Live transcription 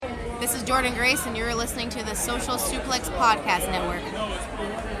This is Jordan Grace, and you're listening to the Social Suplex Podcast Network.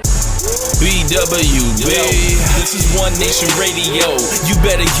 BWB, this is One Nation Radio. You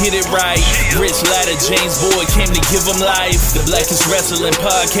better get it right. Rich Latta, James Boyd came to give them life. The Blackest Wrestling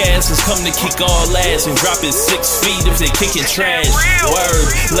Podcast has come to kick all ass and drop it 6 feet if they kicking trash.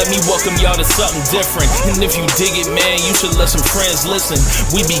 Word, let me welcome y'all to something different. And if you dig it, man, you should let some friends listen.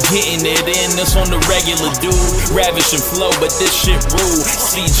 We be getting it in, this on the regular dude. Ravish and flow, but this shit rude.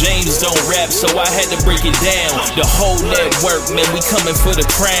 See, James don't rap, so I had to break it down. The whole network, man, we coming for the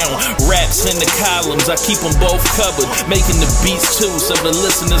crown. Raps in the columns, I keep them both covered. Making the beats too, so the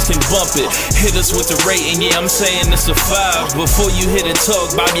listeners can bump it. Hit us with the rating, yeah, I'm saying it's a 5. Before you hit it,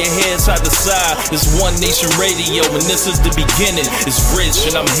 talk, bob your head side to side. It's One Nation Radio, and this is the beginning. It's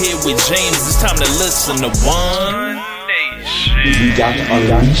Rich, and I'm here with James. It's time to listen to One Nation. We got to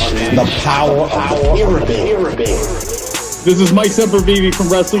unleash the power of the pyramid. This is Mike Sempervive from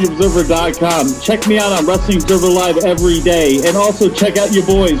WrestlingObserver.com. Check me out on Wrestling Observer Live every day. And also check out your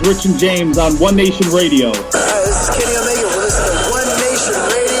boys, Rich and James, on One Nation Radio. This is Kenny Omega. We're listening to One Nation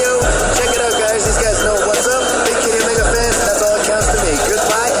Radio. Check it out, guys. These guys know what's up. Big Kenny Omega fans, that's all that counts to me.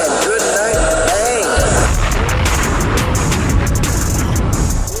 Goodbye and good night.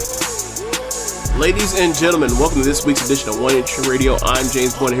 Bang. Ladies and gentlemen, welcome to this week's edition of One Nation Radio. I'm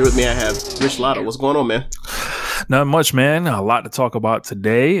James Boyd, and here with me I have Rich Latta. What's going on, man? Not much, man. A lot to talk about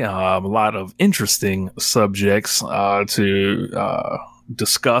today. A lot of interesting subjects to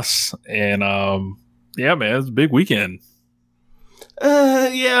discuss. And yeah, man, it's a big weekend.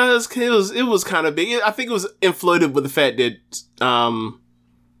 Yeah, it was kind of big. I think it was inflated with the fact that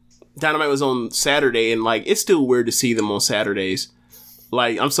Dynamite was on Saturday, and like it's still weird to see them on Saturdays.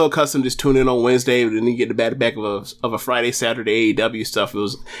 Like I'm so accustomed to just tuning in on Wednesday, and then you get the back of a Friday, Saturday AEW stuff.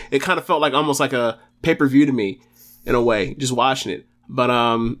 It kind of felt like almost like a pay-per-view to me. In a way, just watching it. But,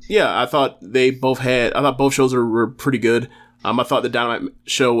 yeah, I thought both shows were pretty good. I thought the Dynamite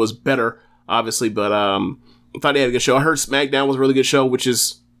show was better, obviously, but, I thought they had a good show. I heard SmackDown was a really good show, which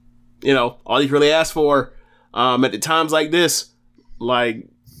is, all you really ask for, at the times like this. Like,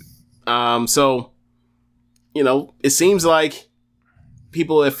 so, it seems like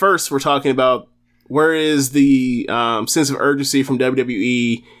people at first were talking about where is the, sense of urgency from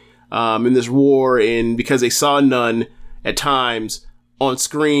WWE, in this war, and because they saw none at times on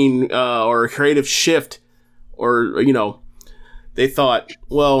screen, or a creative shift, or, they thought,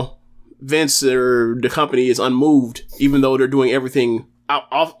 well, Vince or the company is unmoved, even though they're doing everything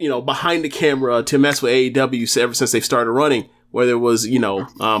off, behind the camera to mess with AEW ever since they've started running, whether it was,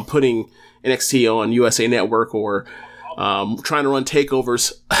 putting NXT on USA Network or, trying to run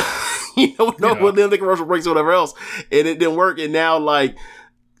takeovers, with the commercial breaks or whatever else, and it didn't work, and now, like,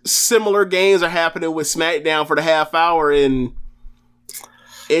 similar games are happening with SmackDown for the half hour, and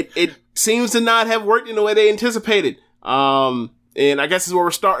it seems to not have worked in the way they anticipated. And I guess this is where we're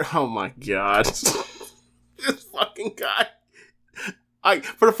starting. Oh my god. This fucking guy.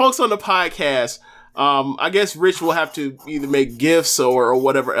 For the folks on the podcast, I guess Rich will have to either make GIFs or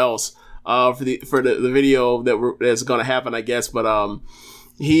whatever else, for the video that's gonna happen, I guess, but,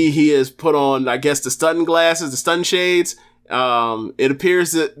 he has put on, I guess, the stun glasses, the stun shades. It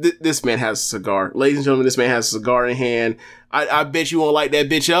appears that this man has a cigar. Ladies and gentlemen, this man has a cigar in hand. I bet you won't light that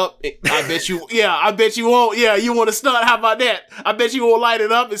bitch up. I bet you won't. Yeah, you want to stun? How about that? I bet you won't light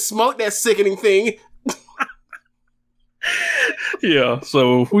it up and smoke that sickening thing. Yeah,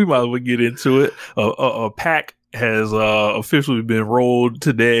 so we might as well get into it. A pack has officially been rolled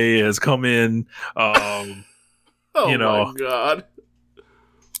today, has come in. Oh my god.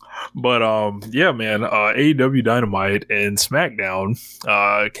 But, yeah, man, AEW Dynamite and SmackDown,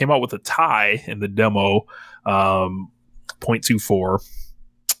 came out with a tie in the demo, 0.24.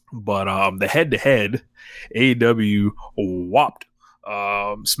 But, the head-to-head, AEW whopped,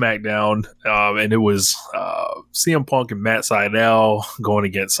 SmackDown, and it was, CM Punk and Matt Sydal going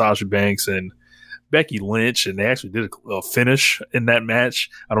against Sasha Banks and Becky Lynch, and they actually did a finish in that match.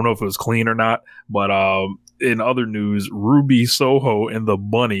 I don't know if it was clean or not, but, in other news, Ruby Soho and the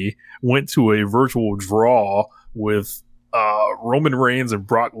Bunny went to a virtual draw with Roman Reigns and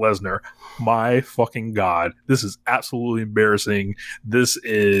Brock Lesnar. My fucking God. This is absolutely embarrassing. This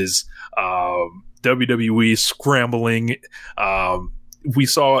is WWE scrambling. We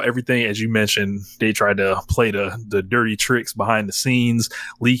saw everything, as you mentioned. They tried to play the dirty tricks behind the scenes,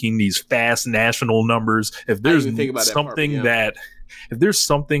 leaking these fast national numbers. If there's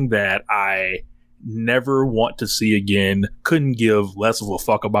something that I never want to see again, couldn't give less of a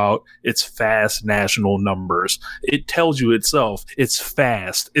fuck about, it's fast national numbers. It tells you itself it's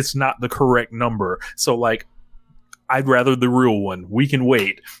fast. It's not the correct number. So, like, I'd rather the real one. We can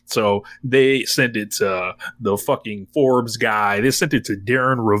wait. So they sent it to the fucking Forbes guy. They sent it to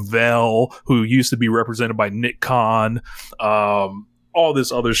Darren Ravel, who used to be represented by Nick Khan. All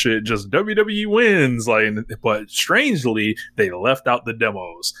this other shit, just WWE wins. But strangely, they left out the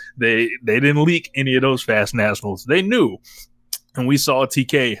demos. They didn't leak any of those Fast Nationals. They knew. And we saw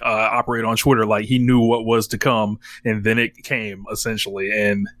TK operate on Twitter like he knew what was to come, and then it came, essentially.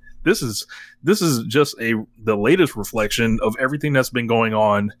 And this is just the latest reflection of everything that's been going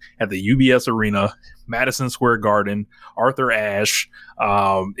on at the UBS Arena, Madison Square Garden, Arthur Ashe,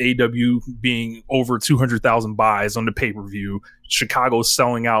 AW being over 200,000 buys on the pay-per-view, Chicago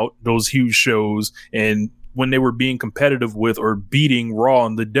selling out those huge shows, and when they were being competitive with or beating Raw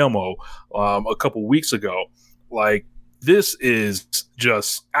in the demo a couple weeks ago. Like, this is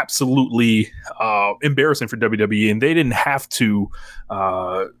just absolutely embarrassing for WWE, and they didn't have to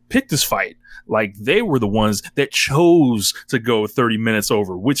pick this fight. Like, they were the ones that chose to go 30 minutes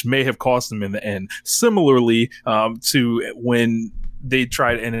over, which may have cost them in the end. Similarly to when they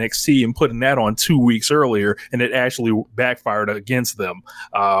tried NXT and putting that on 2 weeks earlier, and it actually backfired against them.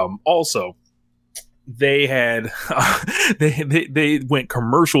 Also, they had they went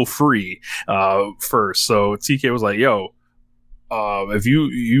commercial free first. So TK was like, yo, if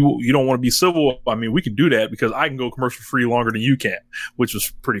you don't want to be civil, I mean, we can do that because I can go commercial free longer than you can, which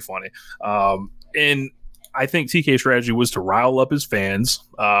was pretty funny. And I think TK's strategy was to rile up his fans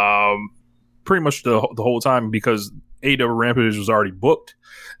pretty much the whole time, because AEW Rampage was already booked.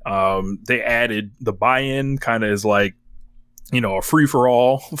 They added the buy-in kind of as like, you know, a free for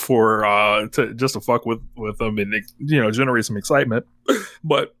all for to fuck with them and, you know, generate some excitement.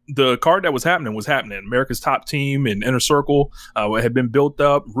 But the card that was happening. America's Top Team and Inner Circle had been built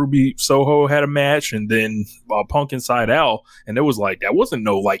up. Ruby Soho had a match, and then Punk Inside Out, and it was like, that wasn't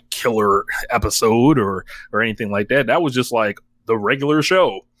no like killer episode or anything like that. That was just like the regular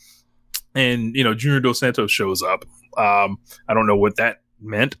show. And, you know, Junior Dos Santos shows up. I don't know what that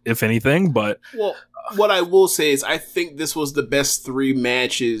meant, if anything, but what I will say is I think this was the best 3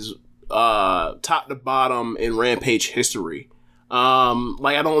 matches, top to bottom, in Rampage history.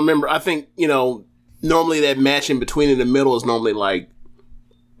 Like, I don't remember. I think, you know, normally that match in between in the middle is normally like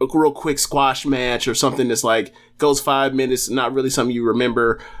a real quick squash match or something that's like goes 5 minutes, not really something you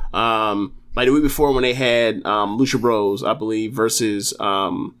remember. Like the week before when they had Lucha Bros, I believe, versus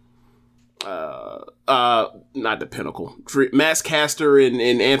not the Pinnacle, Max Caster and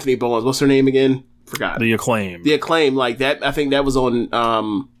Anthony Bowens. What's her name again? Forgot. The Acclaim. Like that. I think that was on.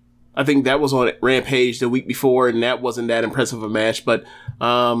 I think that was on Rampage the week before, and that wasn't that impressive a match. But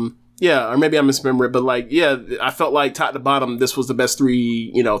yeah, or maybe I misremember it. But like, yeah, I felt like top to bottom, this was the best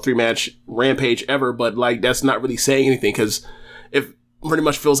 3 match Rampage ever. But like, that's not really saying anything because it pretty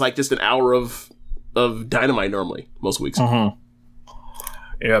much feels like just an hour of Dynamite normally most weeks. Mm-hmm.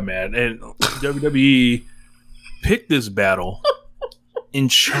 Yeah, man, and WWE picked this battle and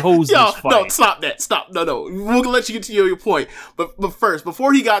chose this fight. No, stop that. Stop. No. We'll let you get to your point. But first,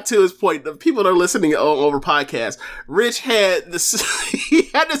 before he got to his point, the people that are listening over podcast, Rich had he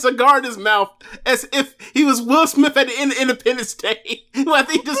had the cigar in his mouth as if he was Will Smith at the end of Independence Day. I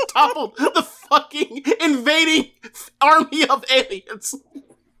think he just toppled the fucking invading army of aliens.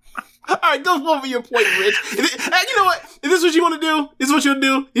 All right, go over your point, Rich. You know what? If this is what you want to do, this is what you'll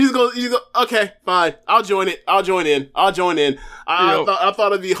do. You just go. Okay, fine. I'll join in. I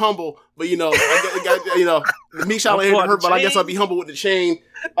thought I'd be humble, but you know, me shall ain't hurt, but I guess I'll be humble with the chain.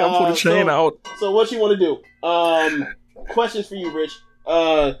 I'll pull the chain out. So what you want to do? Questions for you, Rich.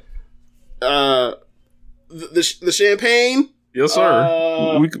 The champagne. Yes,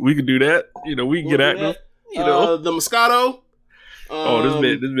 sir. We could do that. You know, we can get active. You know, the Moscato.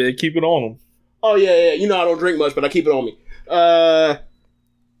 This man, keep it on him. Oh yeah. You know I don't drink much, but I keep it on me. I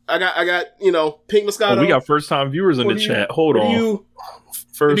got pink Moscato. We got first time viewers in the chat. Hold on.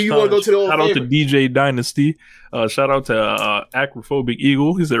 First do you want to go to the old shout favorite? Out to DJ Dynasty. Shout out to Acrophobic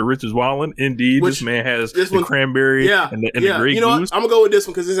Eagle. He said Rich is wildin'. Indeed, this man has the cranberry and the Grey you know Goose. What? I'm gonna go with this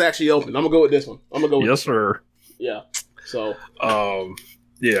one because this is actually open. I'm gonna go with this one. Yes, sir. Yeah. So.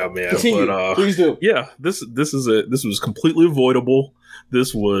 Yeah, man. Continue. But please do. Yeah, this was completely avoidable.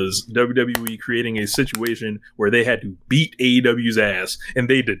 This was WWE creating a situation where they had to beat AEW's ass, and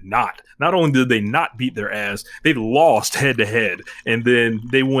they did not. Not only did they not beat their ass, they lost head to head, and then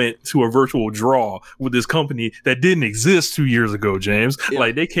they went to a virtual draw with this company that didn't exist 2 years ago, James. Yeah.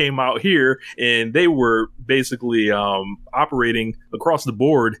 Like, they came out here and they were basically operating across the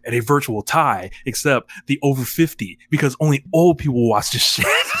board at a virtual tie, except the over 50, because only old people watch this shit.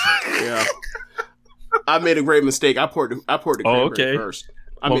 Yeah. I made a great mistake. I poured the cranberry first.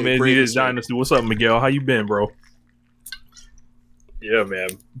 Man, Dynasty. What's up, Miguel? How you been, bro? Yeah, man.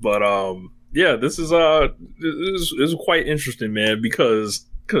 But yeah, this is quite interesting, man, because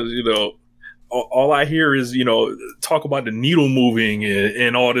you know, all I hear is, you know, talk about the needle moving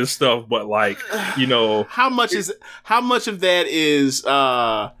and all this stuff, but like, you know, how much of that is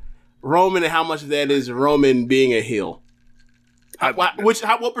Roman and how much of that is Roman being a heel?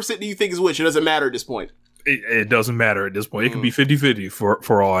 What percent do you think is which? It doesn't matter at this point. It doesn't matter at this point. It could be 50-50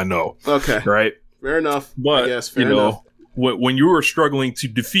 for all I know. Okay. Right? Fair enough. But, fair enough. When you were struggling to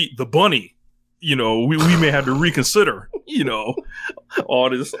defeat the bunny, you know, we may have to reconsider, you know, all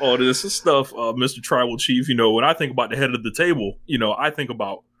this stuff, Mr. Tribal Chief. You know, when I think about the head of the table, you know, I think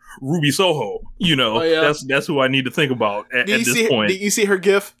about Ruby Soho. You know, that's who I need to think about at this point. Did you see her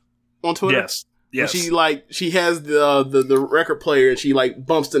GIF on Twitter? Yes. Yes. She has the record player and she like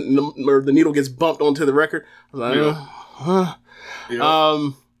bumps the needle gets bumped onto the record. I was like,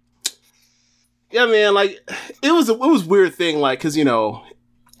 yeah, man. Like it was a weird thing, like because you know,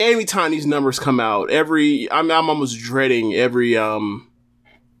 anytime these numbers come out, I'm almost dreading every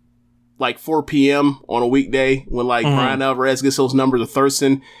like 4 p.m. on a weekday when like Brian Alvarez gets those numbers of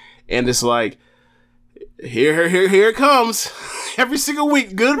Thurston, and it's like here it comes. Every single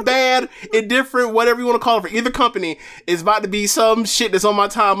week, good, bad, indifferent, whatever you want to call it for either company, is about to be some shit that's on my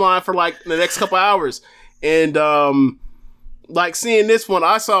timeline for like the next couple hours. And like seeing this one,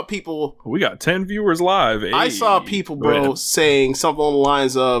 I saw people. We got 10 viewers live. I saw people, bro, saying something on the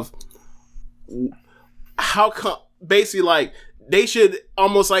lines of how come basically like they should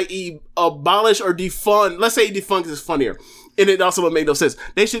almost like abolish or defund. Let's say defund because it's funnier. And it also would make no sense.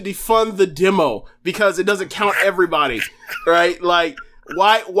 They should defund the demo because it doesn't count everybody, right? Like,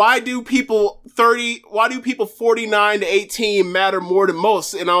 why do people 49 to 18 matter more than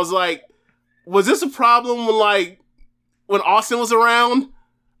most? And I was like, was this a problem when Austin was around?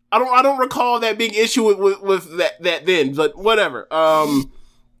 I don't recall that big issue with that then, but whatever.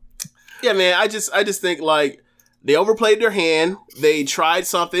 Yeah, man, I just think like they overplayed their hand. They tried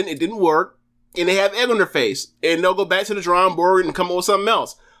something, it didn't work. And they have egg on their face. And they'll go back to the drawing board and come up with something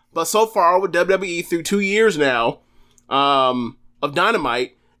else. But so far with WWE through 2 years now of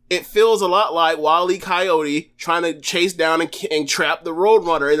Dynamite, it feels a lot like Wile E. Coyote trying to chase down and trap the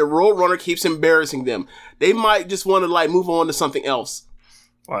Roadrunner. And the Roadrunner keeps embarrassing them. They might just want to like move on to something else.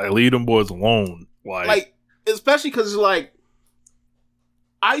 Like, leave them boys alone. Like especially because like,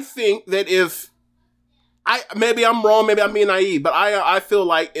 I think that maybe I'm wrong, maybe I'm being naive, but I feel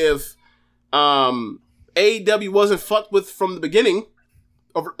like if AEW wasn't fucked with from the beginning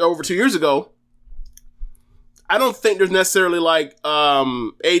over 2 years ago, I don't think there's necessarily like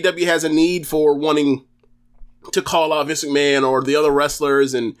AEW has a need for wanting to call out Vince McMahon or the other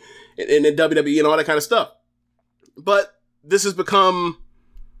wrestlers and the WWE and all that kind of stuff. But this has become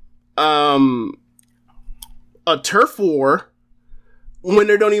a turf war when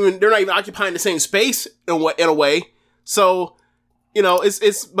they're not even occupying the same space in a way. So you know,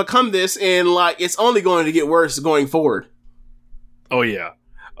 it's become this, and like it's only going to get worse going forward. Oh yeah,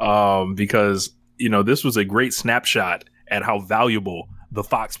 because you know this was a great snapshot at how valuable the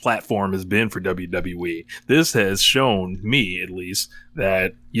Fox platform has been for WWE. This has shown me, at least,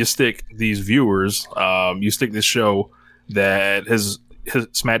 that you stick these viewers, you stick this show that has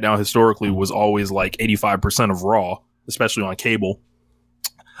SmackDown historically was always like 85% of Raw, especially on cable,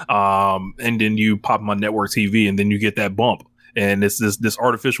 and then you pop them on network TV, and then you get that bump. And it's this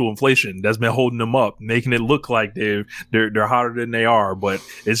artificial inflation that's been holding them up, making it look like they're hotter than they are. But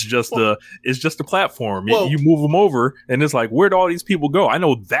it's just the platform. You move them over, and it's like, where'd all these people go? I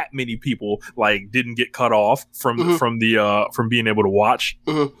know that many people like didn't get cut off from being able to watch.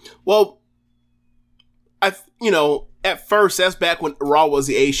 Mm-hmm. Well, at first that's back when Raw was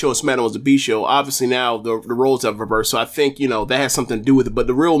the A show and SmackDown was the B show. Obviously now the roles have reversed, so I think that has something to do with it. But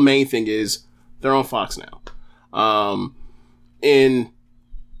the real main thing is they're on Fox now. In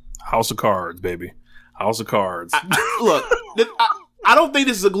House of Cards, baby. House of Cards. I don't think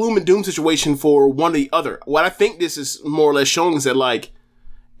this is a gloom and doom situation for one or the other. What I think this is more or less showing is that like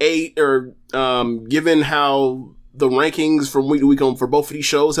given how the rankings from week to week for both of these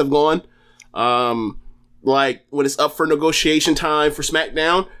shows have gone, like when it's up for negotiation time for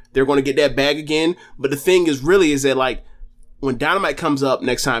SmackDown, they're going to get that bag again. But the thing is that like when Dynamite comes up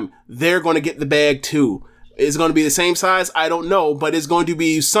next time, they're going to get the bag too. Is it going to be the same size? I don't know, but it's going to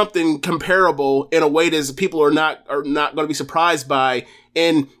be something comparable in a way that people are not going to be surprised by.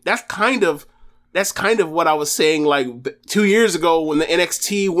 And that's kind of what I was saying like 2 years ago when the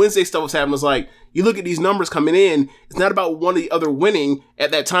NXT Wednesday stuff was happening. Was like, you look at these numbers coming in, it's not about one or the other winning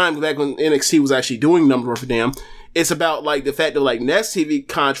at that time, back when NXT was actually doing numbers worth a damn. It's about like the fact that like next TV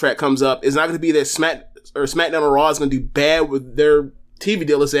contract comes up, it's not going to be that or SmackDown or Raw is going to do bad with their TV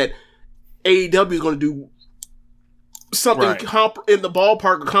deal is that AEW is going to do something in the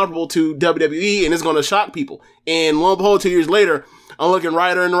ballpark comparable to WWE, and it's going to shock people. And lo and behold, 2 years later, I'm looking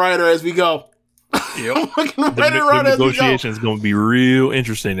righter and righter as we go. Yep. The negotiation is going to be real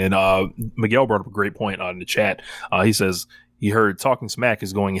interesting. And Miguel brought up a great point on the chat. He says he heard Talking Smack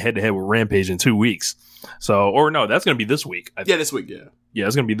is going head to head with Rampage in 2 weeks. So, or no, that's going to be this week. Yeah, this week. Yeah,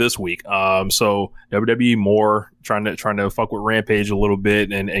 it's going to be this week. So WWE more trying to fuck with Rampage a little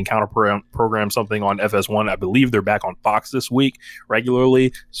bit and counter program something on FS1. I believe they're back on Fox this week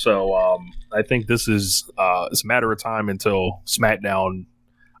regularly. So I think this is it's a matter of time until SmackDown.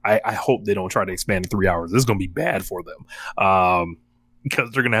 I hope they don't try to expand to 3 hours. This is going to be bad for them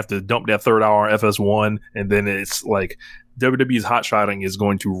because they're going to have to dump that third hour on FS1, and then it's like WWE's hot shotting is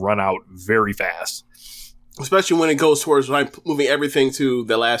going to run out very fast. Especially when it goes towards moving everything to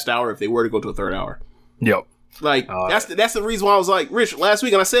the last hour if they were to go to a third hour. Yep. Like, that's the reason why I was like, Rich, last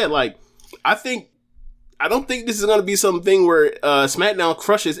week, and I said, like, I don't think this is going to be something where SmackDown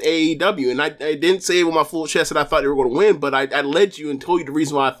crushes AEW. And I didn't say it with my full chest that I thought they were going to win, but I led you and told you the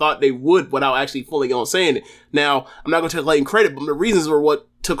reason why I thought they would without actually fully on saying it. Now, I'm not going to take Layton credit, but the reasons were what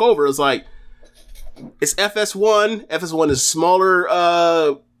took over. It's like, it's FS1. FS1 is smaller,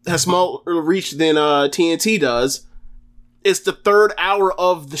 has smaller reach than TNT does. It's the third hour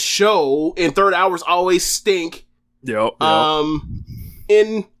of the show, and third hours always stink. Yep.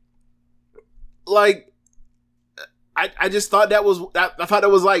 And like, I just thought that was I thought that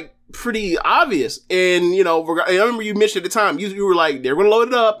was like pretty obvious. And you know, I remember you mentioned at the time you were like they're gonna load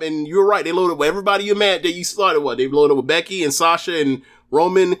it up, and you were right. They loaded with everybody you met that you started. What they loaded with Becky and Sasha and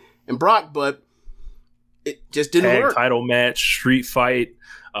Roman and Brock, but it just didn't work. Title match, street fight.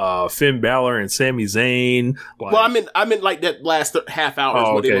 Finn Balor and Sami Zayn. Like, well, I meant like that last half hour is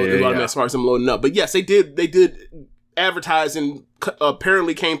what they loaded up as far as them loading up. But yes, they did advertise and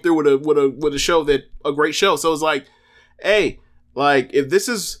apparently came through with a show a great show. So it's like, hey, like if this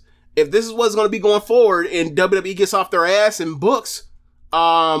is what's going to be going forward, and WWE gets off their ass and books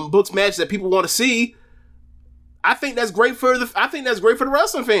matches that people want to see, I think that's great for the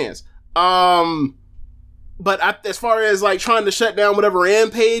wrestling fans. But as far as like trying to shut down whatever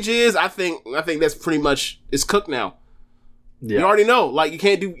Rampage is, I think that's pretty much it's cooked now. Yeah. You already know, like you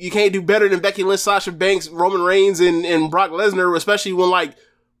can't do better than Becky Lynch, Sasha Banks, Roman Reigns, and Brock Lesnar, especially when like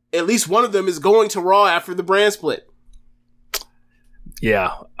at least one of them is going to Raw after the brand split.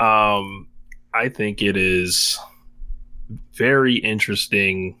 Yeah, I think it is very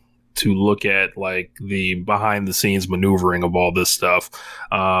interesting to look at like the behind the scenes maneuvering of all this stuff.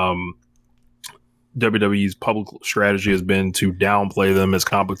 WWE's public strategy has been to downplay them as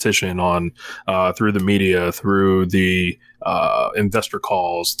competition on through the media, through the investor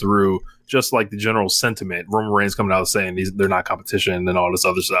calls, through just like the general sentiment. Roman Reigns coming out saying they're not competition and all this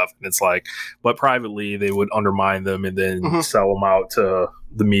other stuff. And it's like, but privately they would undermine them and then sell them out to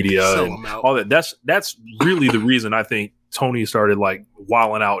the media and all that. That's really the reason I think Tony started like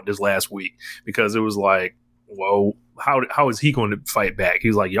wilding out this last week, because it was like, whoa. How is he going to fight back?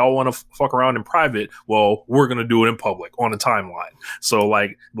 He's like, y'all want to fuck around in private? Well, we're going to do it in public on a timeline. So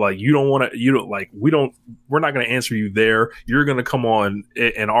like we're not going to answer you there. You're going to come on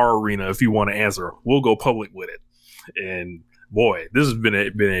in our arena if you want to answer. We'll go public with it. And boy, this has been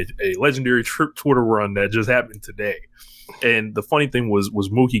a legendary Twitter run that just happened today. And the funny thing was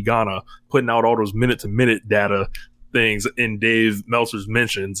Mookie Ghana putting out all those minute to minute data things in Dave Meltzer's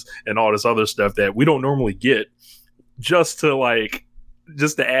mentions and all this other stuff that we don't normally get. Just to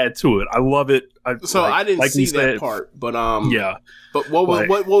add to it, I love it. I didn't see that part, but yeah. But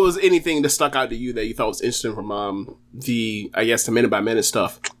what was anything that stuck out to you that you thought was interesting from the minute by minute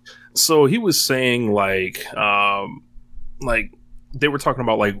stuff? So he was saying like they were talking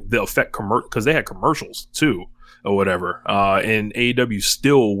about like the effect because they had commercials too or whatever, and AEW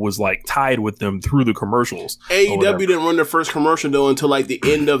still was like tied with them through the commercials. AEW didn't run their first commercial though until like the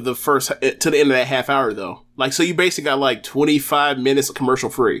end of the that half hour though. Like, so you basically got like 25 minutes of commercial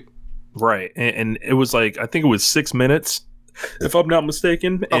free. Right. And it was like, I think it was 6 minutes, if I'm not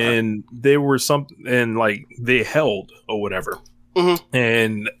mistaken. Okay. And they were and like they held or whatever. Mm-hmm.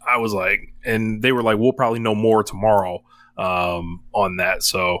 And I was like, and they were like, we'll probably know more tomorrow on that.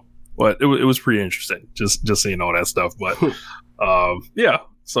 So, but it was pretty interesting, just seeing all that stuff. But yeah,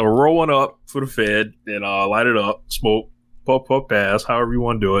 so rolling up for the Fed and light it up, smoke, puff, pass, however you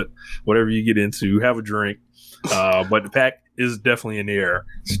want to do it, whatever you get into, have a drink. But the pack is definitely in the air.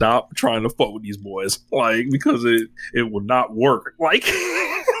 Stop trying to fuck with these boys, like, because it will not work. Like,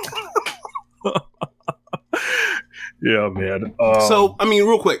 yeah, man. So I mean,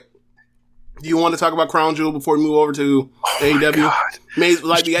 real quick, Do you want to talk about Crown Jewel before we move over to AEW?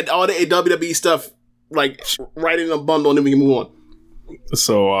 Like we got all the WWE stuff like right in a bundle, and then we can move on.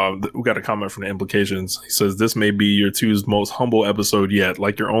 So we got a comment from the Implications. He says, this may be your two's most humble episode yet,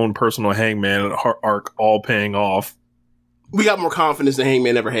 like your own personal Hangman arc all paying off. We got more confidence than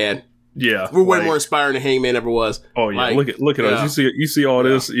Hangman ever had. Yeah. We're way more inspiring than Hangman ever was. Oh yeah. Like, look at us. You see all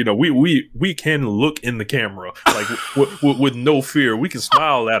this, you know, we can look in the camera like with no fear. We can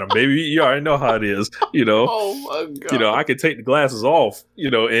smile at them, baby. You already know how it is, you know. Oh my God. You know, I could take the glasses off, you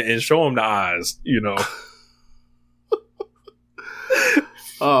know, and show them the eyes, you know.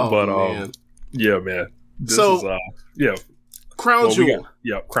 Man. Yeah, man. This so, is, Crown Jewel.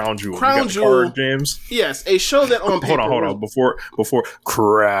 Crown Jewel. Crown Jewel, James. Yes, a show that on paper. Hold on. Before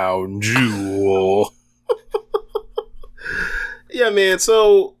Crown Jewel. Yeah, man.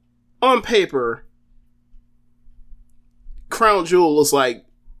 So on paper, Crown Jewel looks like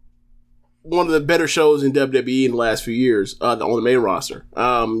one of the better shows in WWE in the last few years on the main roster.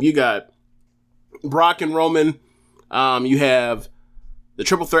 You got Brock and Roman. You have the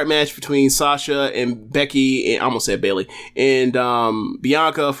triple threat match between Sasha and Becky, and I almost said Bayley, and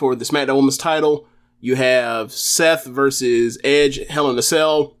Bianca for the SmackDown Women's title. You have Seth versus Edge, Hell in a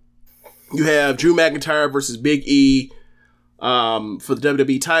Cell. You have Drew McIntyre versus Big E for the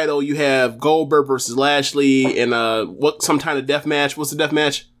WWE title. You have Goldberg versus Lashley in some kind of death match. What's the death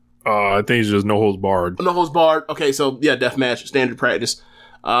match? I think it's just no holds barred. No holds barred. Okay, so yeah, death match, standard practice.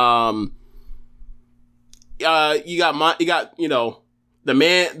 You got you know. The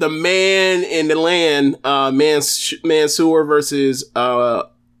man in the land, Mansoor versus a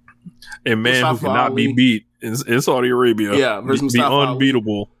man Mustafa who cannot Ali. be beat in Saudi Arabia. Yeah, versus be Mustafa Ali.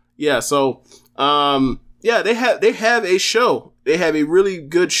 unbeatable. Yeah, so they have a show. They have a really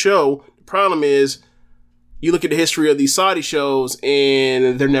good show. The problem is, you look at the history of these Saudi shows,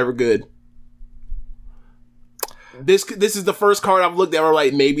 and they're never good. This is the first card I've looked at where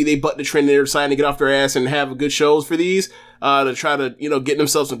like maybe they butt the trend and they're deciding to get off their ass and have good shows for these to try to get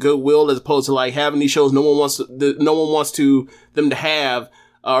themselves some goodwill, as opposed to like having these shows no one wants them to have,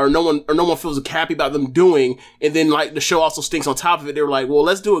 or no one feels happy about them doing, and then like the show also stinks on top of it. They were like, well,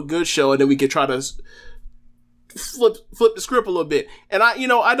 let's do a good show and then we could try to flip the script a little bit. And I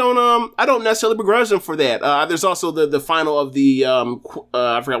don't necessarily begrudge them for that. There's also the final of the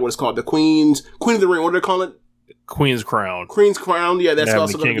I forgot what it's called, the Queen of the Ring. What do they call it? Queen's Crown. Yeah, that's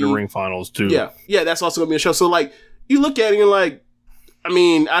also the King of the Ring finals too. Yeah, that's also gonna be a show. So like, you look at it and like, I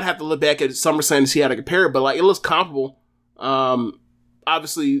mean, I'd have to look back at SummerSlam to see how to compare it, but like, it looks comparable.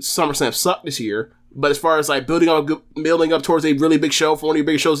 Obviously, SummerSlam sucked this year, but as far as like building up towards a really big show for one of your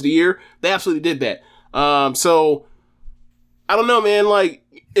biggest shows of the year, they absolutely did that. So I don't know, man. Like,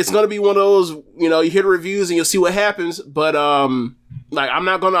 it's gonna be one of those, you hear the reviews and you'll see what happens, but like, I'm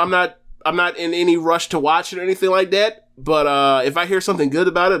not in any rush to watch it or anything like that. But if I hear something good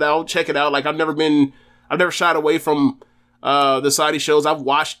about it, I'll check it out. Like, I've never shied away from the Saudi shows. I've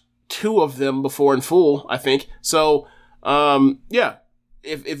watched 2 of them before in full, I think. So yeah,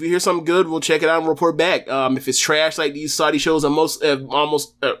 if you hear something good, we'll check it out and report back. If it's trash like these Saudi shows have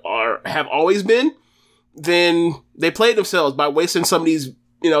always been, then they played themselves by wasting some of these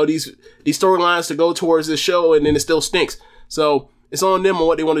these storylines to go towards this show, and then it still stinks. So it's on them on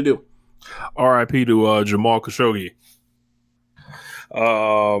what they want to do. R.I.P. to Jamal Khashoggi.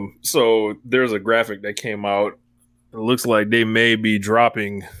 So there's a graphic that came out. It looks like they may be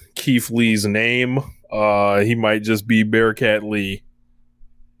dropping Keith Lee's name. He might just be Bearcat Lee.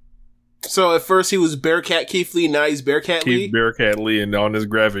 So at first he was Bearcat Keith Lee, now he's Bearcat Lee? Keith Bearcat Lee, and on this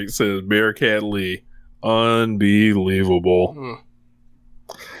graphic it says Bearcat Lee. Unbelievable.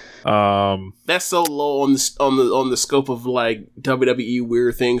 That's so low on the scope of like WWE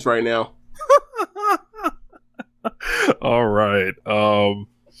weird things right now. All right.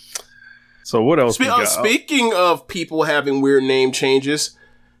 So what else? Speaking of people having weird name changes,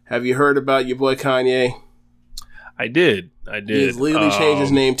 have you heard about your boy Kanye? I did. He has legally changed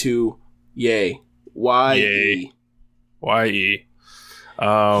his name to Ye. Y-E. Y-E.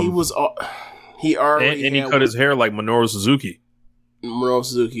 He already and he cut his hair like Minoru Suzuki. Minoru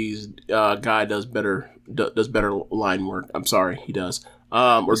Suzuki's guy does better line work. I'm sorry, he does.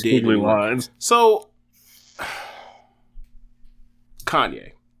 Or did lines. So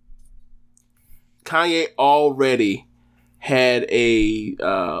Kanye already had a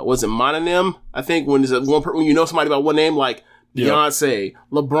was it mononym? I think when you know somebody by one name, like Beyonce,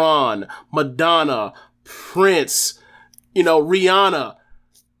 LeBron, Madonna, Prince, Rihanna,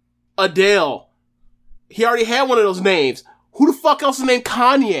 Adele. He already had one of those names. Who the fuck else is named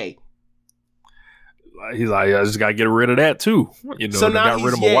Kanye? He's like, I just gotta get rid of that too. So now got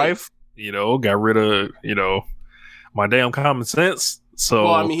rid of my wife. got rid of, my damn common sense. So,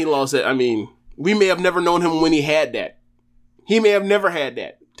 well, I mean, he lost it. I mean, we may have never known him when he had that. He may have never had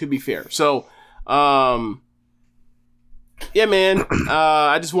that, to be fair. So, yeah, man.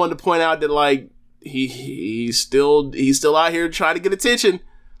 I just wanted to point out that, like, he's still out here trying to get attention.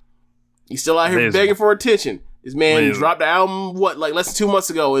 He's still out here begging for attention. This man dropped the album, less than 2 months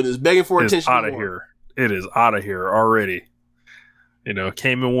ago, and is begging for attention. It's out of here. It is out of here already.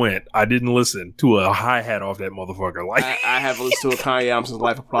 Came and went. I didn't listen to a hi-hat off that motherfucker. Like I haven't listened to a Kanye album since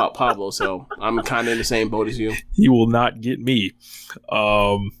Life of Pablo, so I'm kind of in the same boat as you. He will not get me.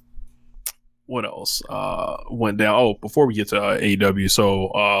 What else went down? Oh, before we get to AEW,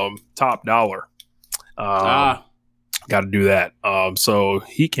 so Top Dollar. Got to do that. So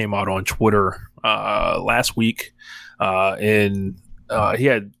he came out on Twitter last week, and he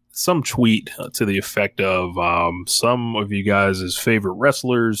had some tweet to the effect of some of you guys' favorite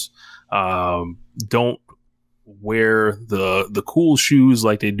wrestlers don't wear the cool shoes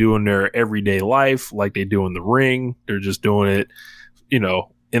like they do in their everyday life, like they do in the ring. They're just doing it,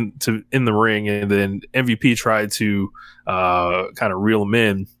 in the ring. And then MVP tried to kind of reel him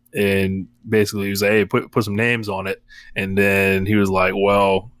in, and basically he was like, hey, put some names on it. And then he was like,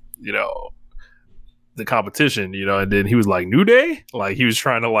 well, the competition, and then he was like, New Day? Like, he was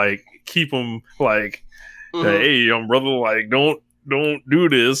trying to, like, keep him, like, hey, young brother, like, don't do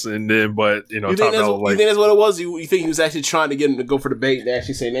this. And then, but, you think that's what it was? You think he was actually trying to get him to go for the bait and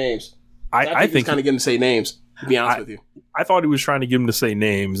actually say names? I think he was kind of getting him to say names, to be honest with you. I thought he was trying to get him to say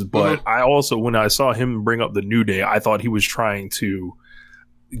names, but I also, when I saw him bring up the New Day, I thought he was trying to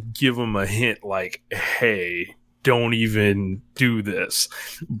give him a hint, like, hey, don't even do this.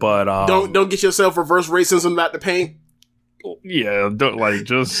 But don't get yourself reverse racism out the paint. Yeah,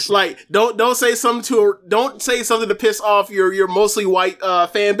 don't say something to piss off your mostly white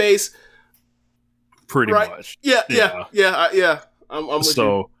fan base. Pretty much. Yeah. I'm with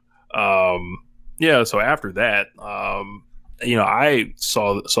you. So after that, I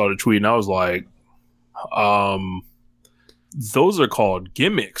saw the tweet and I was like, those are called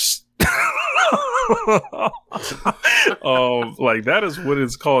gimmicks. Like, that is what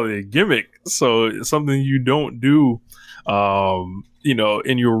it's called, a gimmick. So it's something you don't do,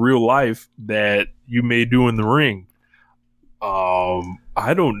 in your real life that you may do in the ring.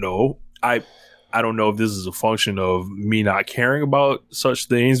 I don't know. I don't know if this is a function of me not caring about such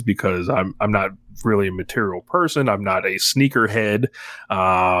things because I'm not really a material person. I'm not a sneakerhead.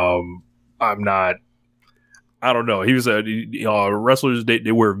 I'm not. I don't know. He was wrestlers.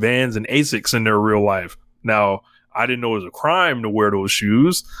 They wear Vans and Asics in their real life. Now, I didn't know it was a crime to wear those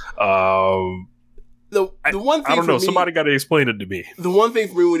shoes. The one thing I don't know. Somebody got to explain it to me. The one thing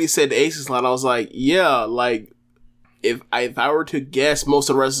for me when he said the Asics line, I was like, yeah, like if I were to guess, most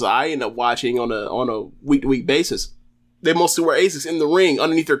of the wrestlers I end up watching on a week to week basis, they mostly wear Asics in the ring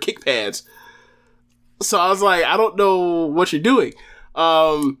underneath their kick pads. So I was like, I don't know what you're doing.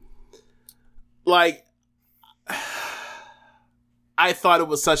 I thought it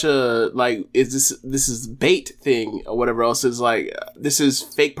was such a, like, this is bait thing or whatever else. Is like, this is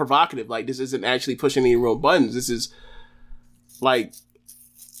fake provocative. Like, this isn't actually pushing any real buttons. This is like,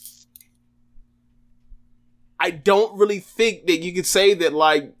 I don't really think that you could say that,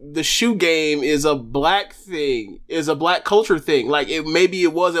 like, the shoe game is a black thing, is a black culture thing. Like, maybe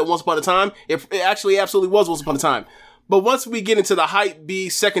it was at once upon a time. It actually absolutely was once upon a time. But once we get into the hype B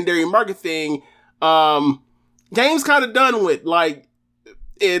secondary market thing, game's kind of done with. Like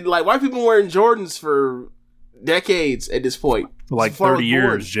white people wearing Jordans for decades at this point. Like 30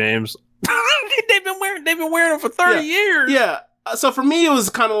 years, James. They've been wearing them for 30 years. Yeah. So for me, it was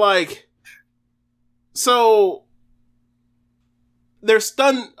kind of like, so they're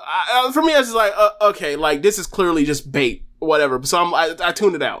stunned. For me, I was just like, okay, like, this is clearly just bait, whatever. So I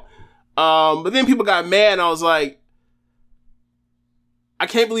tuned it out. But then people got mad, and I was like, I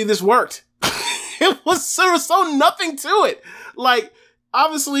can't believe this worked. There was so nothing to it. Like,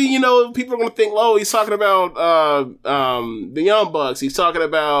 obviously, people are going to think, oh, he's talking about the Young Bucks. He's talking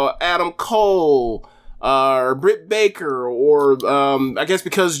about Adam Cole or Britt Baker, or I guess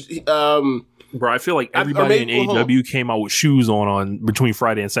because bro, I feel like everybody in AEW came out with shoes on between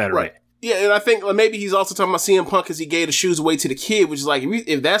Friday and Saturday. Right. Yeah, and I think maybe he's also talking about CM Punk because he gave the shoes away to the kid, which is like,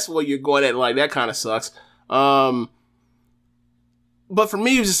 if that's what you're going at, like, that kind of sucks. But for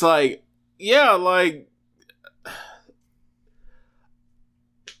me, it was just like, yeah, like,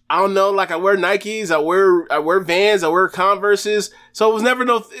 I don't know, like, I wear Nikes, I wear Vans, I wear Converses, so it was never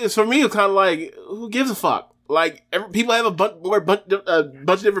for me, it was kind of like, who gives a fuck? Like, people have a bunch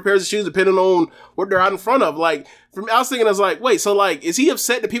of different pairs of shoes depending on what they're out in front of. Like, for me, I was thinking, I was like, wait, so like, is he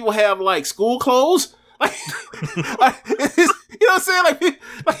upset that people have like school clothes? Like, you know what I'm saying?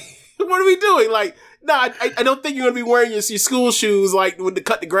 Like, what are we doing? Like, no, I don't think you're gonna be wearing your school shoes like with the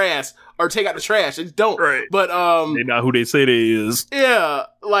cut the grass or take out the trash. I just don't. Right. But they're not who they say they is. Yeah,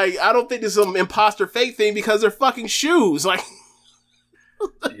 like I don't think there's some imposter fake thing because they're fucking shoes. Like,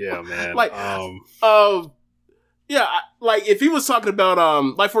 yeah, man. Like, yeah, like if he was talking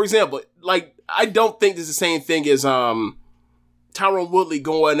about like for example, like I don't think it's the same thing as Tyron Woodley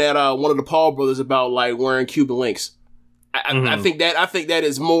going at one of the Paul brothers about like wearing Cuban links. I think that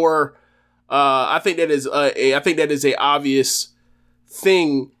is more. I think that is a obvious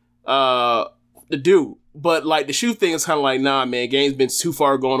thing to do. But like the shoe thing is kind of like, nah, man, game's been too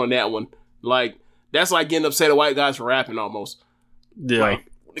far gone on that one. Like that's like getting upset at white guys for rapping almost. Yeah, like,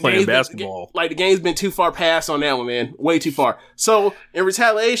 playing basketball. The game's been too far past on that one, man. Way too far. So in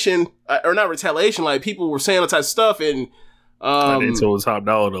retaliation, or not retaliation, like people were saying all types of stuff, and they told Top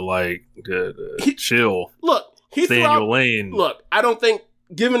Dollar to like chill. Look, he stay in your lane. Look, I don't think.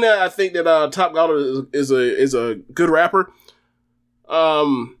 Given that, I think that Top Dollar is a good rapper.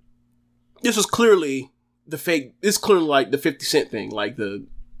 This was clearly the fake. This is clearly like the 50 Cent thing, like the.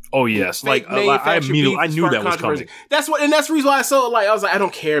 Oh yes, like I knew that was coming. That's the reason why I saw it. Like I was like, I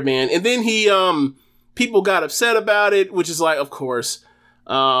don't care, man. And then people got upset about it, which is like, of course.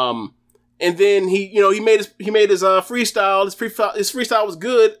 And then he made his freestyle. His freestyle was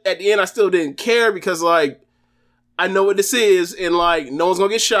good. At the end, I still didn't care because like. I know what this is, and like no one's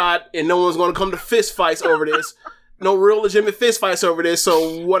gonna get shot, and no one's gonna come to fist fights over this. No real legitimate fist fights over this.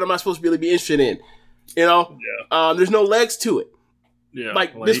 So what am I supposed to really be interested in? You know, there's no legs to it. Yeah,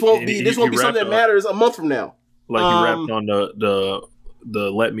 like this won't be something that matters a month from now. Like he rapped on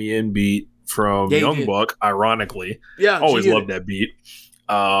the "Let Me In" beat from Young Buck. Ironically, yeah, always loved that beat.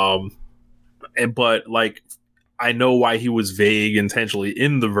 But like. I know why he was vague intentionally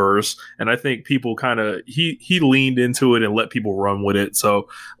in the verse, and I think people kind of he leaned into it and let people run with it. So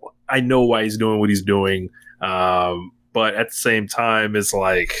I know why he's doing what he's doing, but at the same time, it's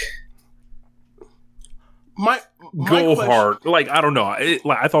like go hard. Like I don't know. I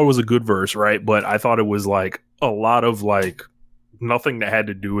thought it was a good verse, right? But I thought it was like a lot of like nothing that had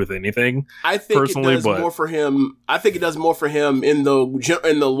to do with anything. I think it does more for him. I think it does more for him in the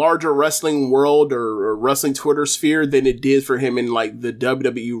larger wrestling world or wrestling Twitter sphere than it did for him in like the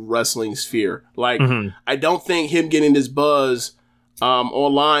WWE wrestling sphere. Like, I don't think him getting this buzz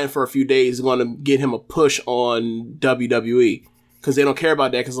online for a few days is going to get him a push on WWE because they don't care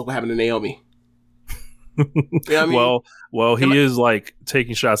about that because look what happened to Naomi. You know what I mean? Well, he is like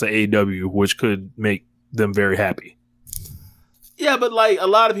taking shots at AEW, which could make them very happy. Yeah, but like a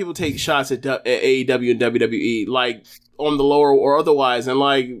lot of people take shots at AEW and WWE, like on the lower or otherwise, and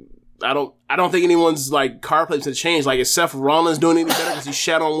like I don't think anyone's like car plates have changed. Like is Seth Rollins doing any better because he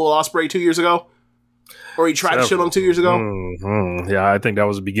shat on Will Ospreay 2 years ago, or he tried to shit on him 2 years ago? Mm-hmm. Yeah, I think that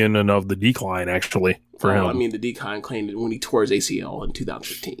was the beginning of the decline actually for him. I mean, the decline claimed it when he tore his ACL in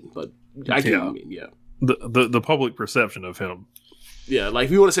 2015, but I get what you mean. Yeah, the public perception of him. Yeah, like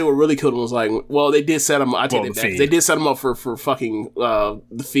if you want to say what really killed him was like, well, they did set him. I take that back. They did set him up for fucking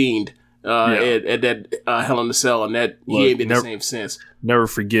the Fiend at that Hell in the Cell, and that he ain't been the same since. Never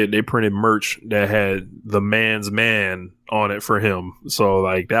forget they printed merch that had the man's man on it for him. So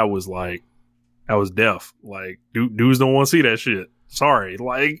like that was deaf. Like dudes don't want to see that shit. Sorry,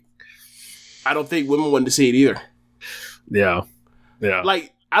 like I don't think women wanted to see it either. Yeah.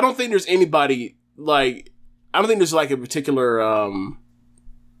 Like I don't think there's anybody like. I don't think there's like a particular.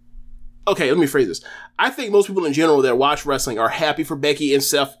 Okay, let me phrase this. I think most people in general that watch wrestling are happy for Becky and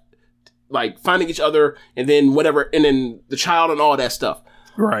Seth, like finding each other, and then whatever, and then the child and all that stuff.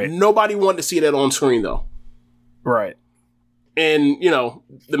 Right. Nobody wanted to see that on screen though. Right. And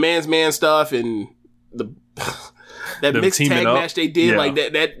the man's man stuff and that mixed tag match they did, like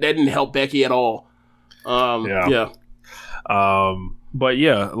that didn't help Becky at all. But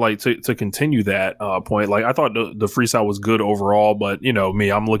yeah, like to continue that point, like I thought the freestyle was good overall, but me,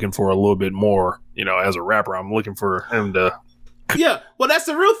 I'm looking for a little bit more. As a rapper, I'm looking for him to. Yeah, well, that's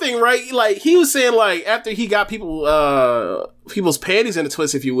the real thing, right? Like he was saying, like after he got people's panties in a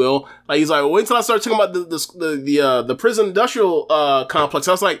twist, if you will. Like he's like, wait until I start talking about the prison industrial complex.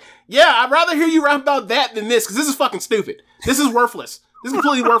 I was like, yeah, I'd rather hear you rap about that than this because this is fucking stupid. This is worthless. This is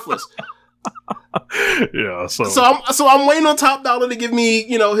completely worthless. Yeah, so I'm waiting on Top Dollar to give me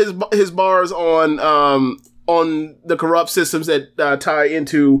his bars on the corrupt systems that tie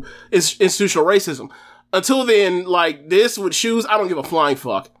into institutional racism. Until then, like this with shoes, I don't give a flying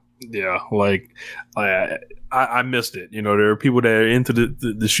fuck. Yeah, like I missed it. You know, there are people that are into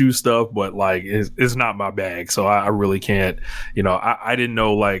the shoe stuff, but like it's not my bag. So I really can't. You know, I didn't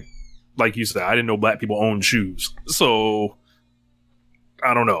know like you said, I didn't know black people own shoes. So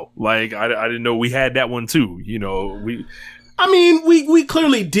I don't know. Like I didn't know we had that one too. You know, we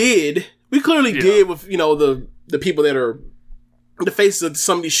clearly did. We clearly did with, you know, the people that are the faces of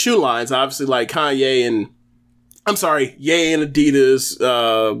some of these shoe lines. Obviously, like Ye and Adidas,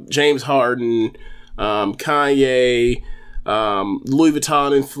 James Harden, Kanye, Louis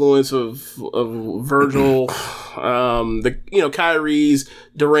Vuitton influence of Virgil, Kyrie's,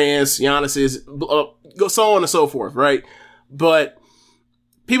 Durant's, Giannis's, go so on and so forth, right? But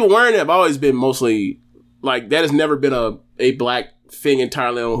people wearing it have always been mostly like that. Has never been a black thing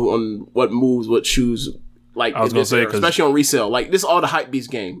entirely on what moves, what shoes. Like I was gonna say, especially on resale, like this is all the hype beast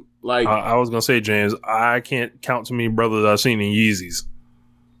game. Like I was gonna say, James, I can't count too many brothers I've seen in Yeezys.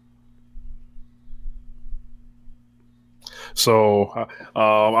 So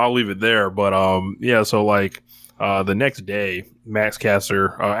I'll leave it there. But so like the next day, Max Caster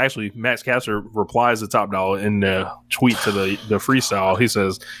replies to Top Dollar in the tweet to the freestyle. He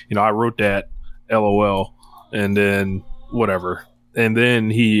says, you know, I wrote that, LOL, and then whatever. And then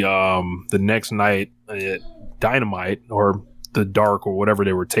he the next night at Dynamite or the Dark or whatever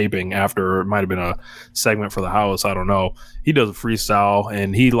they were taping after, it might have been a segment for the house, I don't know, he does a freestyle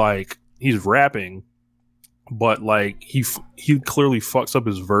and he's rapping, but like he clearly fucks up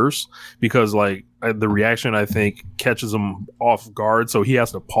his verse because like the reaction I think catches him off guard, so he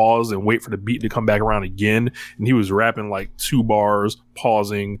has to pause and wait for the beat to come back around again, and he was rapping like 2 bars,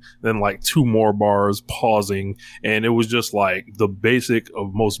 pausing, then like 2 more bars, pausing, and it was just like the basic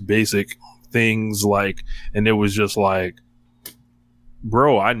of most basic things, like, and it was just like,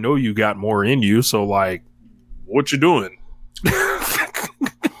 bro, I know you got more in you, so like, what you doing?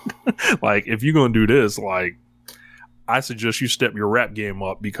 Like, if you're gonna do this, like, I suggest you step your rap game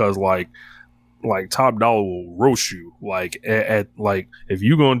up, because like Top Dollar will roast you. Like at like, if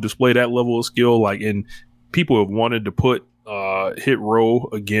you're gonna display that level of skill, like, and people have wanted to put Hit Row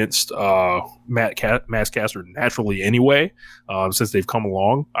against Max Caster naturally anyway, since they've come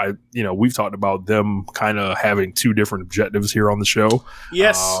along. We've talked about them kind of having 2 different objectives here on the show.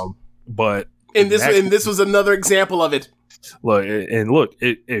 Yes, but this was another example of it. Look,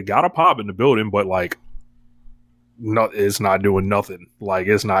 it got a pop in the building, but like, no, it's not doing nothing. Like,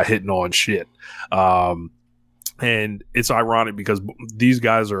 it's not hitting on shit. And it's ironic because these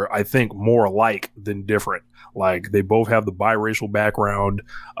guys are, I think, more alike than different. Like, they both have the biracial background.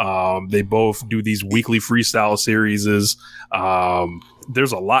 They both do these weekly freestyle series. There's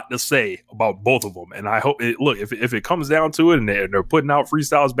a lot to say about both of them. And I hope if it comes down to it and they're putting out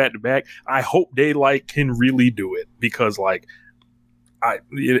freestyles back to back, I hope they like can really do it, because like,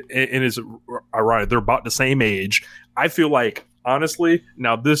 it's ironic. They're about the same age. I feel like, honestly,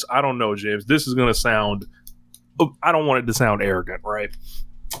 now this, I don't know, James, this is going to sound, I don't want it to sound arrogant, right?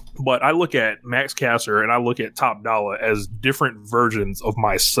 But I look at Max Caster and I look at Top Dollar as different versions of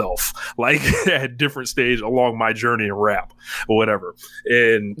myself, like at different stage along my journey in rap or whatever.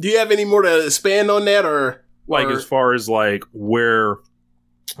 And do you have any more to expand on that, or as far as like where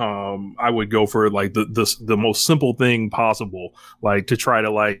I would go for like the most simple thing possible, like to try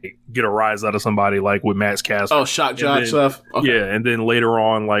to like get a rise out of somebody, like with Max Caster. Oh, shock jock stuff. Okay. Yeah, and then later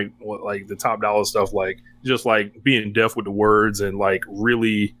on, like the Top Dollar stuff, like just like being deaf with the words and like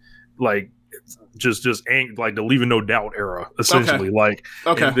really like just like the Leaving No Doubt era, essentially. Okay.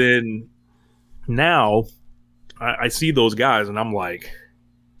 Okay. And then now I see those guys and I'm like,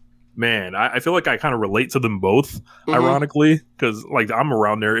 man, I feel like I kind of relate to them both, ironically, because like I'm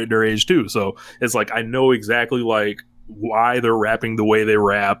around their age too. So it's like I know exactly like why they're rapping the way they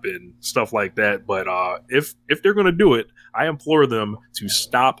rap and stuff like that. But if they're gonna do it, I implore them to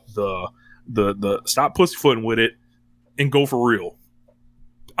stop stop pussyfooting with it and go for real.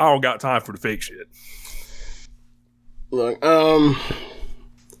 I don't got time for the fake shit. Look,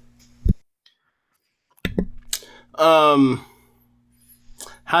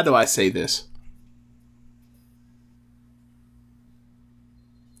 how do I say this?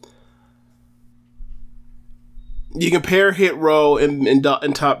 You compare Hit Row and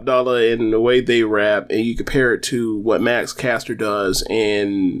Top Dollar in the way they rap, and you compare it to what Max Caster does,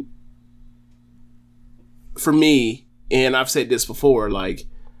 and for me, and I've said this before, like,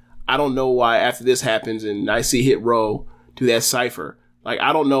 I don't know why after this happens and I see Hit Row do that cypher, like,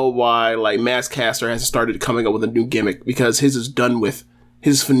 I don't know why like Max Caster hasn't started coming up with a new gimmick, because his is done with.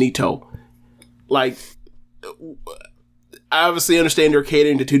 His finito. Like, I obviously understand they're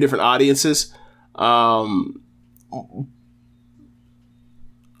catering to 2 different audiences. But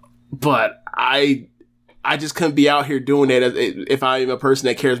I just couldn't be out here doing that if I am a person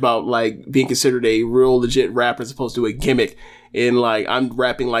that cares about like being considered a real legit rapper as opposed to a gimmick. And like I'm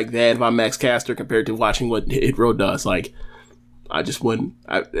rapping like that if I'm Max Caster compared to watching what Hit Row does. Like I just wouldn't.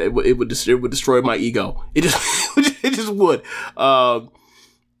 It would destroy my ego. It just would. I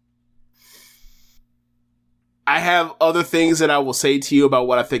have other things that I will say to you about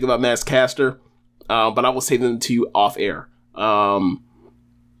what I think about Max Caster, but I will say them to you off air.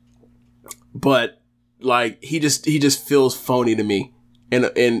 But like he just feels phony to me and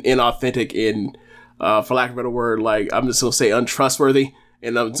inauthentic and for lack of a better word, like I'm just gonna say untrustworthy,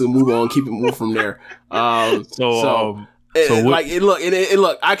 and I'm just gonna move on, keep it moving from there. Look,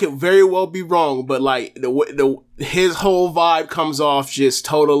 I could very well be wrong, but like his whole vibe comes off just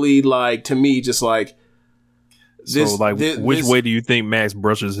totally like to me, just like this. So like, which way do you think Max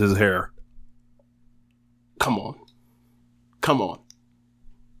brushes his hair? Come on.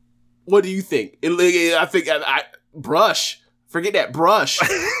 What do you think? I think I brush. Forget that brush.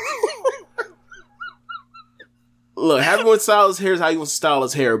 Look, everyone styles his hair is how you want to style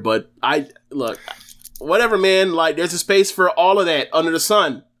his hair, but whatever, man. Like, there's a space for all of that under the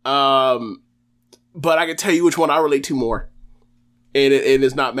sun. But I can tell you which one I relate to more, and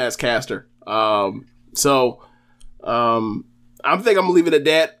it's not Max Caster. I think I'm gonna leave it at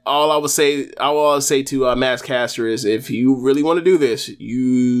that. All I will say to Max Caster is, if you really want to do this,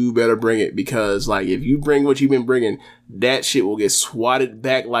 you better bring it, because like if you bring what you've been bringing, that shit will get swatted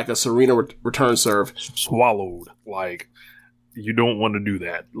back like a Serena return serve, swallowed. Like, you don't want to do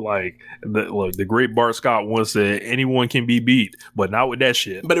that. Like, the great Bart Scott once said, anyone can be beat, but not with that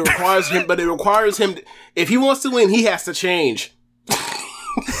shit. But it requires him. If he wants to win, he has to change.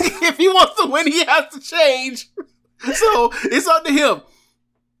 If he wants to win, he has to change. So it's up to him.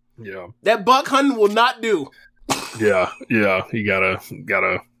 Yeah, that buck hunting will not do. Yeah, he gotta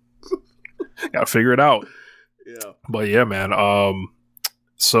figure it out. Yeah, but yeah, man.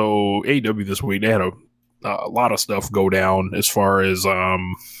 So AEW this week, they had a lot of stuff go down as far as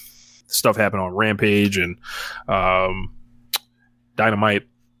stuff happened on Rampage and Dynamite.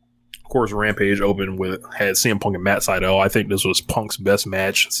 Of course, Rampage opened had CM Punk and Matt Sydal. I think this was Punk's best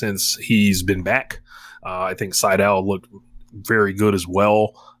match since he's been back. I think Sydal looked very good as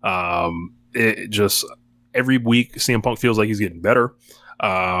well. It just every week CM Punk feels like he's getting better,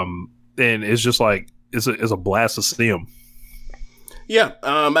 and it's just like it's a blast to see him. Yeah,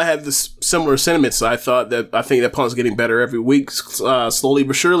 I had this similar sentiments. I think that Punk's getting better every week, slowly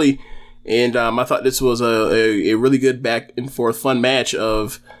but surely, and I thought this was a really good back and forth fun match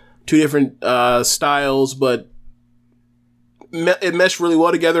of two different styles, but it meshed really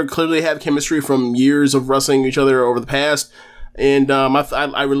well together. Clearly have chemistry from years of wrestling each other over the past. And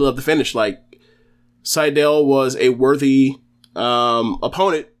I really love the finish. Like, Sydal was a worthy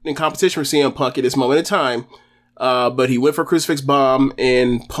opponent in competition for CM Punk at this moment in time. But he went for Crucifix Bomb,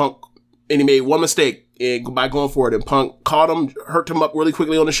 and he made one mistake by going for it. And Punk caught him, hurt him up really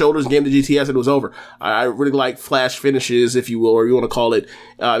quickly on the shoulders, gave him the GTS, and it was over. I really like flash finishes, if you will, or you want to call it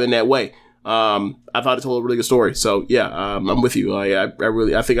in that way. I thought it told a really good story. So yeah, I'm with you. I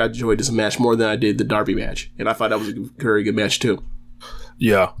think I enjoyed this match more than I did the Darby match, and I thought that was a very good match too.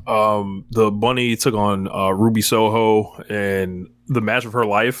 Yeah, the Bunny took on Ruby Soho, and the match of her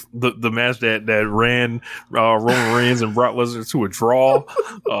life, the match that ran Roman Reigns and Brock Lesnar to a draw.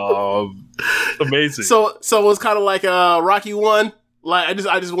 Amazing. So it was kind of like Rocky 1. Like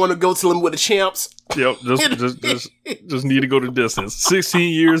I just want to go to them with the champs. Yep, just need to go the distance.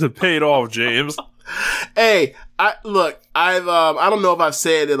 16 years have paid off, James. Hey, I don't know if I've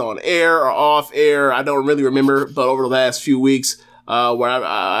said it on air or off air. I don't really remember, but over the last few weeks, where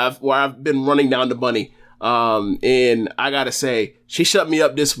I've been running down the Bunny, and I gotta say, she shut me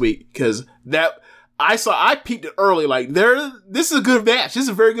up this week, because I peeped it early. Like, this is a good match. This is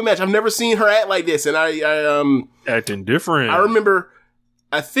a very good match. I've never seen her act like this, and I acting different. I remember,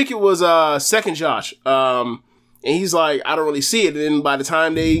 I think it was Second Josh, and he's like, I don't really see it. And then by the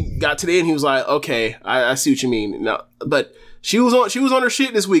time they got to the end, he was like, okay, I see what you mean. No, but she was on her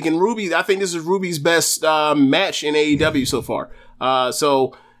shit this week, and Ruby, I think this is Ruby's best match in AEW so far.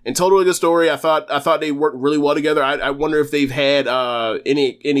 So in total, a good story. I thought they worked really well together. I wonder if they've had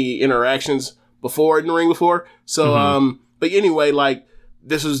any interactions before in the ring before. So, but anyway, like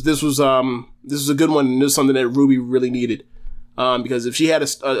this was a good one, and this is something that Ruby really needed. Because if she had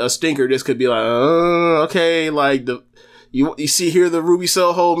a stinker, this could be like, okay, like you see here the Ruby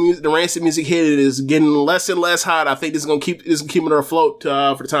Soho music, the Rancid music hit, it is getting less and less hot. I think this is keeping her afloat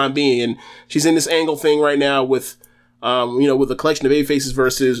for the time being, and she's in this angle thing right now with with a collection of A-faces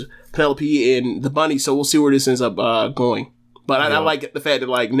versus Penelope and the Bunny. So we'll see where this ends up going. But I like the fact that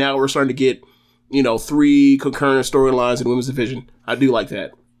like now we're starting to get 3 concurrent storylines in the women's division. I do like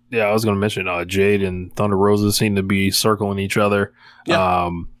that. Yeah, I was going to mention Jade and Thunder Rosa seem to be circling each other. Yeah.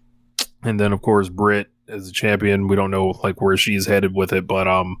 And then, of course, Britt as a champion. We don't know where she's headed with it, but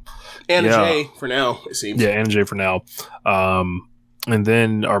Anna Jay for now, it seems. Yeah, Anna Jay for now. And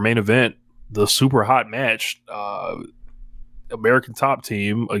then our main event, the super hot match, American Top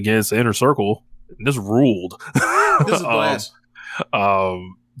Team against Inner Circle. And this ruled. This is blast.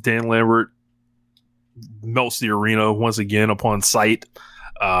 Dan Lambert melts the arena once again upon sight.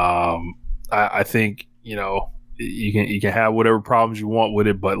 I think you can have whatever problems you want with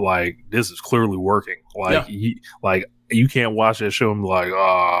it, but this is clearly working. You can't watch that show and be like,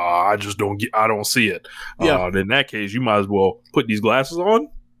 I don't see it. In that case, you might as well put these glasses on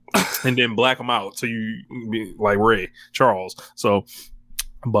and then black them out so you be like Ray Charles. So.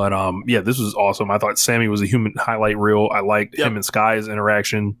 But this was awesome. I thought Sammy was a human highlight reel. I liked him and Sky's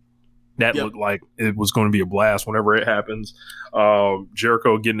interaction. That looked like it was going to be a blast whenever it happens.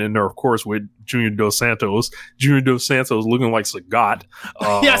 Jericho getting in there, of course, with Junior Dos Santos. Junior Dos Santos looking like Sagat.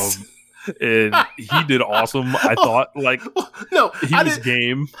 Yes. And he did awesome. I thought, no, he was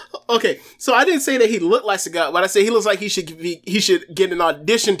game. Okay, so I didn't say that he looked like Sagat, but I said he looks like he should get an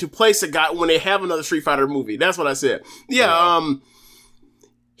audition to play Sagat when they have another Street Fighter movie. That's what I said. Yeah.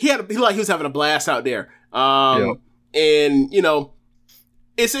 He was having a blast out there. And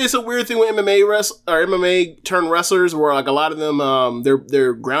it's a weird thing with MMA turned wrestlers where a lot of them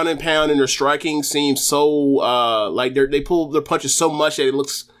their ground and pound and their striking seems so they pull their punches so much that it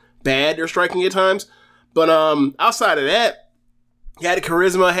looks bad, their striking at times. But outside of that, he had the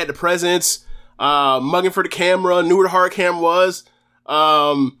charisma, had the presence, mugging for the camera, knew where the hard camera was. He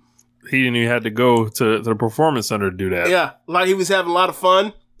didn't even have to go to the performance center to do that. Yeah, he was having a lot of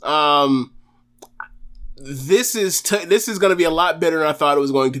fun. This is going to be a lot better than I thought it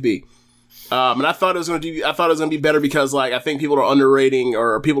was going to be. And I thought it was going to be better because I think people are underrating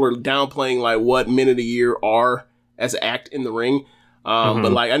or people are downplaying what Men of the Year are as an act in the ring.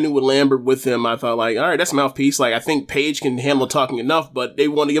 But I knew with Lambert with him, I thought all right, that's mouthpiece. I think Paige can handle talking enough, but they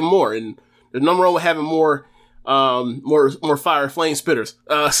want to give him more. And there's nothing wrong with having more fire flame spitters.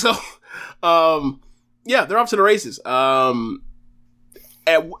 They're off to the races.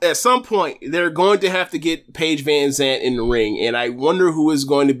 At some point, they're going to have to get Paige Van Zant in the ring, and I wonder who is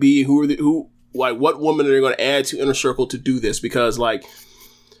going to be what woman are they going to add to Inner Circle to do this? Because Paige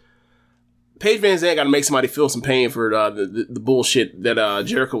Van Zant got to make somebody feel some pain for the bullshit that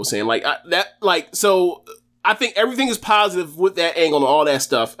Jericho was saying. So I think everything is positive with that angle and all that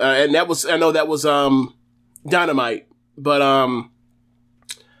stuff, and that was Dynamite, but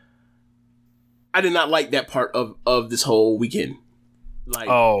I did not like that part of this whole weekend.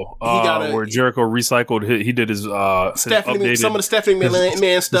 Where Jericho recycled, he did his Stephanie, some of the Stephanie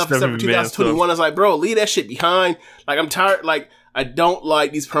McMahon stuff except for 2021. I was like, bro, leave that shit behind. I'm tired. I don't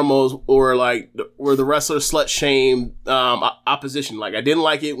like these promos or where the wrestlers slut shame opposition. I didn't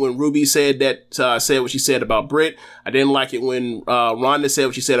like it when Ruby said what she said about Britt. I didn't like it when Ronda said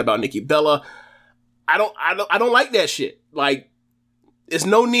what she said about Nikki Bella. I don't like that shit. There's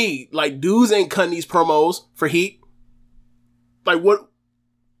no need. Dudes ain't cutting these promos for heat. What?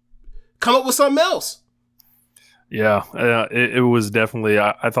 Come up with something else. Yeah, it was definitely.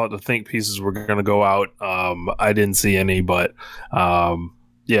 I thought the think pieces were going to go out. I didn't see any, but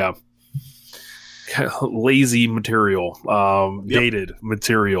lazy material, dated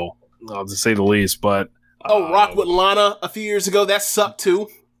material, to say the least. But Rock with Lana a few years ago, that sucked too.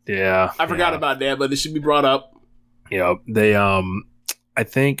 Yeah, I forgot about that, but it should be brought up. Yeah, they I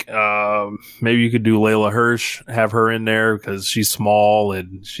think maybe you could do Layla Hirsch, have her in there because she's small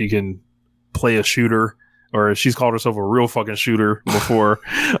and she can play a shooter, or she's called herself a real fucking shooter before,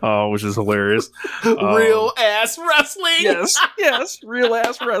 which is hilarious. Real ass wrestling. Yes, real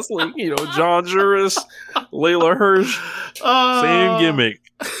ass wrestling. John Juris, Layla Hirsch, same gimmick.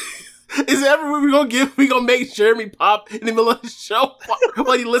 Is that everywhere we gonna make Jeremy pop in the middle of the show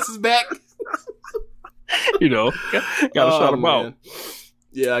while he listens back? Gotta shout him out.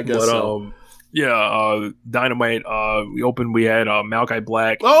 Yeah, I guess so. Dynamite. We had Malachi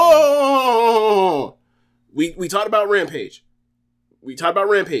Black. Oh, we talked about Rampage. We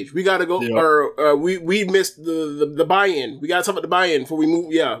gotta go, or we missed the buy-in. We gotta talk about the buy-in before we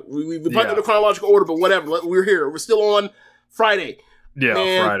move. Yeah, we put it in the chronological order, but whatever. We're here. We're still on Friday. Yeah,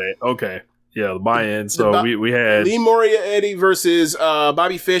 Friday. Okay. Yeah, the buy-in. So we had Lee Moriarty versus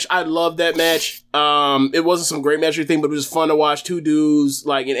Bobby Fish. I loved that match. It wasn't some great match or anything, but it was just fun to watch two dudes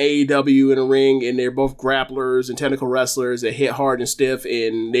in AEW in a ring, and they're both grapplers and technical wrestlers that hit hard and stiff,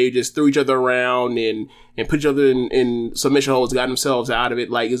 and they just threw each other around and put each other in submission holds, got themselves out of it.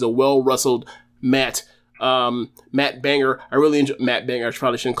 It's a well-wrestled Matt Banger. I really enjoyed Matt Banger. I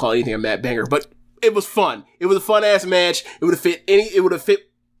probably shouldn't call anything a Matt Banger, but it was fun. It was a fun ass match. It would have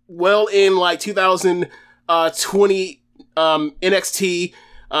fit well in like 2020 NXT.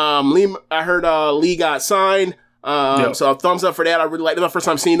 Lee, I heard Lee got signed. So thumbs up for that. I really liked him. My first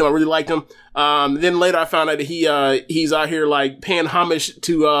time seeing him, I really liked him. Then later I found out that he's out here like paying homage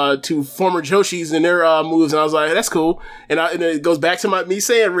to former Joshis and their moves, and I was like, that's cool. And it goes back to me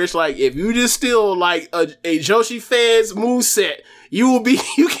saying, Rich, like, if you just steal like a Joshi fan's moveset, you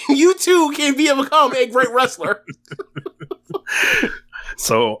too can become a great wrestler.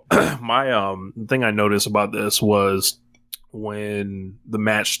 So my thing I noticed about this was when the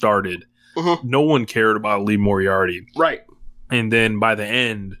match started, no one cared about Lee Moriarty. Right. And then by the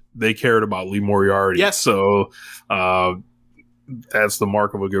end, they cared about Lee Moriarty. Yes. So that's the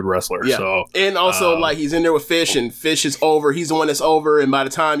mark of a good wrestler. Yeah. So, and also, like, he's in there with Fish, and Fish is over. He's the one that's over. And by the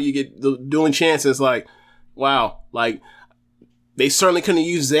time you get the dueling chances, like, wow, like, they certainly couldn't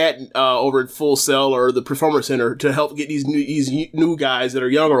use that over at Full Sail or the Performance Center to help get these new guys that are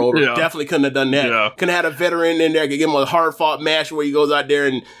younger over. Yeah. Definitely couldn't have done that. Yeah. Couldn't have had a veteran in there, could give him a hard fought match where he goes out there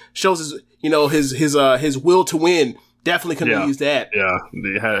and shows his will to win. Definitely couldn't have used that. Yeah,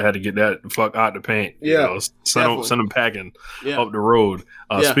 they had to get that fuck out the paint. Yeah, send them packing up the road.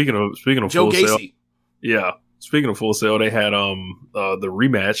 Speaking of Joe Full Sail, Gacy. Speaking of Full Sail, they had the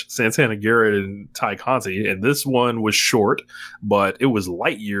rematch, Santana Garrett and Ty Conti, and this one was short, but it was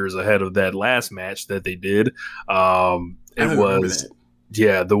light years ahead of that last match that they did. It was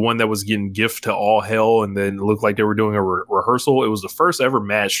the one that was getting gift to All Hell, and then it looked like they were doing a rehearsal. It was the first ever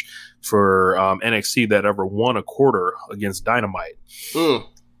match for NXT that ever won a quarter against Dynamite.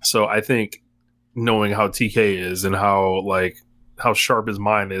 So I think, knowing how TK is and how sharp his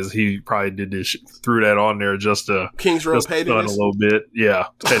mind is, he probably did this threw that on there just to Kings Road a little bit. Yeah,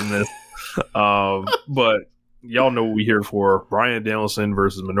 pettiness. But y'all know what we here for. Bryan Danielson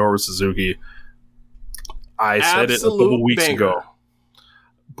versus Minoru Suzuki. I said it a couple weeks ago.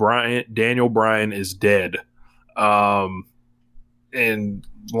 Daniel Bryan is dead. And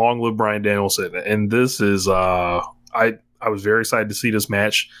long live Bryan Danielson. And this is I was very excited to see this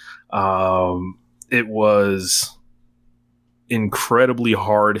match. It was incredibly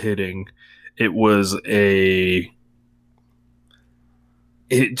hard hitting. It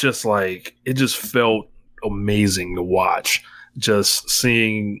just felt amazing to watch. Just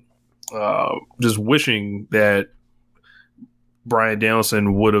seeing, just wishing that Bryan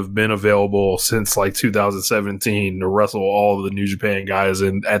Danielson would have been available since like 2017 to wrestle all of the New Japan guys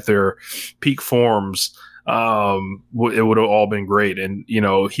and at their peak forms. It would have all been great. And,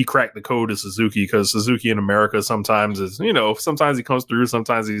 he cracked the code to Suzuki, because Suzuki in America sometimes is, sometimes he comes through,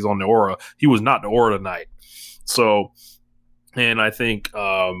 sometimes he's on the aura. He was not the aura tonight. So, and I think,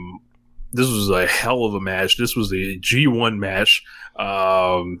 this was a hell of a match. This was a G1 match.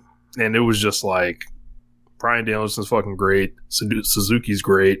 And it was just like, Bryan Danielson's fucking great. Suzuki's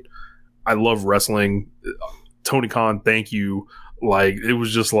great. I love wrestling. Tony Khan, thank you. Like, it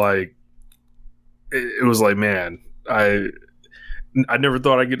was just like, it was like, man, I never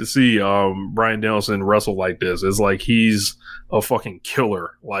thought I'd get to see Bryan Danielson wrestle like this. It's like he's a fucking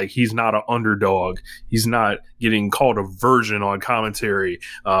killer. Like, he's not an underdog. He's not getting called a virgin on commentary.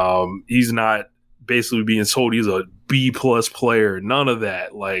 He's not basically being told he's a B+ player. None of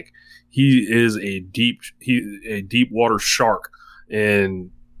that. Like, he is a deep water shark,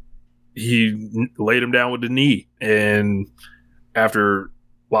 and he laid him down with the knee. And after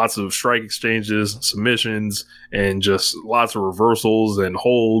lots of strike exchanges, submissions, and just lots of reversals and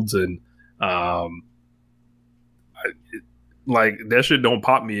holds, and like, that shit don't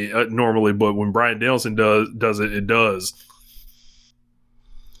pop me normally, but when Bryan Danielson does it, it does.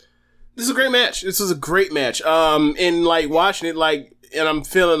 This is a great match. This was a great match. And like watching it, like, and I'm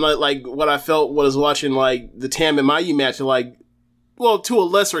feeling like what I felt was watching like the Tam and Mayu match, like, well, to a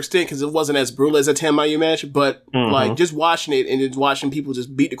lesser extent, because it wasn't as brutal as a Tam Mayu match, but like just watching it and just watching people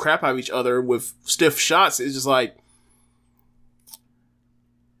just beat the crap out of each other with stiff shots, it's just like,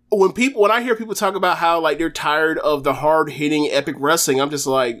 when I hear people talk about how like they're tired of the hard hitting epic wrestling, I'm just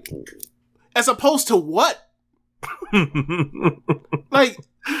like, as opposed to what? Like,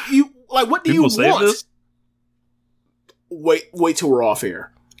 what do people you want? This? Wait till we're off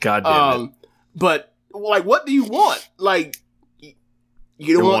air. God damn it. But like, what do you want? Like,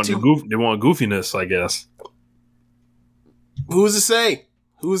 you don't want to. They want goofiness, I guess. Who's to say?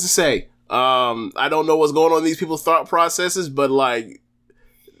 I don't know what's going on in these people's thought processes, but like,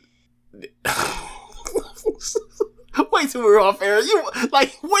 Wait till we're off air. Just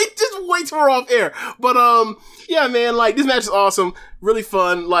wait till we're off air. But yeah, man, like this match is awesome, really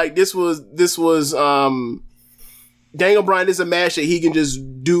fun. Like this was Daniel Bryan is a match that he can just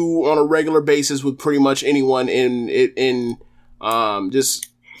do on a regular basis with pretty much anyone in just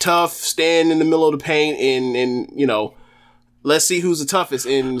tough, stand in the middle of the paint and you know, let's see who's the toughest.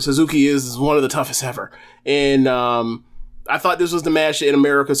 And Suzuki is one of the toughest ever. And I thought this was the match in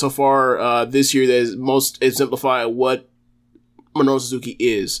America so far this year that is most exemplified what Minoru Suzuki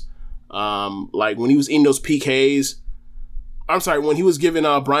is. Like when he was in those PKs, when he was giving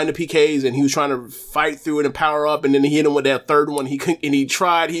Bryan the PKs and he was trying to fight through it and power up, and then he hit him with that third one. He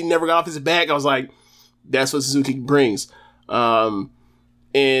never got off his back. I was like, that's what Suzuki brings. And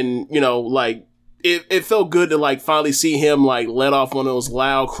you know, like it felt good to like finally see him like let off one of those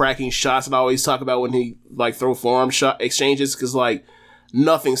loud cracking shots that I always talk about when he like throw forearm shot exchanges, because like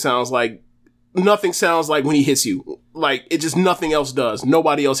nothing sounds like when he hits you. Like it just nothing else does.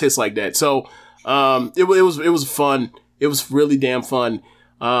 Nobody else hits like that. So it was fun. It was really damn fun.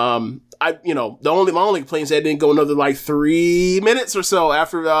 My only complaint is that it didn't go another like 3 minutes or so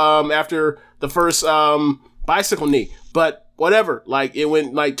after the first bicycle knee. But whatever, like it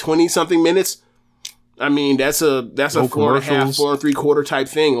went like 20 something minutes. I mean, that's a 4.5, 4 3/4 type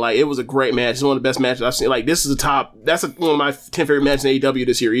thing. Like it was a great match. It's one of the best matches I've seen. Like this is one of my 10 favorite matches in AEW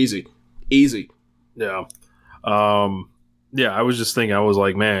this year. Easy. Yeah. Yeah, I was just thinking, I was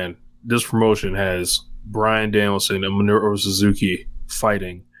like, man, this promotion has Bryan Danielson and Minoru Suzuki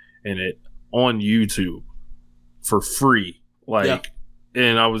fighting in it on YouTube for free. Like,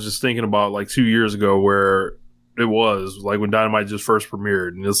 and I was just thinking about like 2 years ago where it was like when Dynamite just first premiered,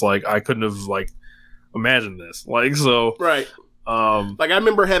 and it's like I couldn't have like imagined this. Like, so right. Like I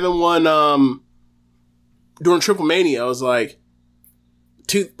remember having one during Triple Mania. I was like,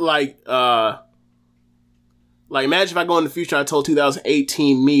 imagine if I go in the future, I told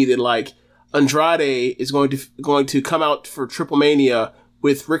 2018 me that like Andrade is going to come out for Triple Mania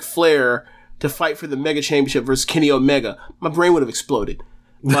with Ric Flair to fight for the Mega Championship versus Kenny Omega. My brain would have exploded.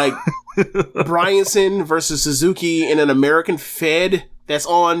 Like Bryanson versus Suzuki in an American Fed that's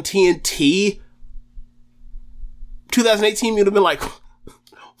on TNT. 2018 would have been like,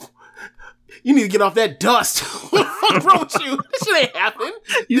 you need to get off that dust. What's wrong with you? This shit ain't happening.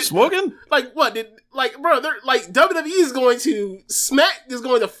 You smoking? Like what? Bro, they're like WWE is going to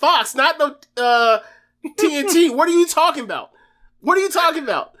Fox, not no TNT. What are you talking about?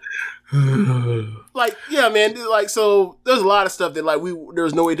 Like, yeah, man. Like, so there's a lot of stuff that like there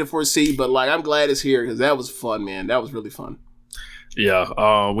was no way to foresee, but like I'm glad it's here because that was fun, man. That was really fun.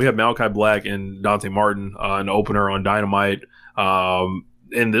 Yeah, we have Malachi Black and Dante Martin an opener on Dynamite,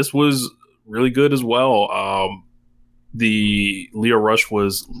 and this was really good as well. The Leo Rush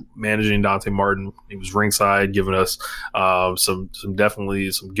was managing Dante Martin. He was ringside, giving us some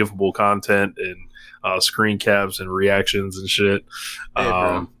definitely some giftable content and screen caps and reactions and shit.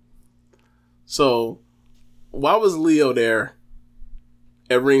 Hey, so why was Leo there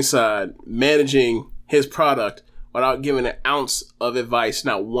at ringside managing his product without giving an ounce of advice,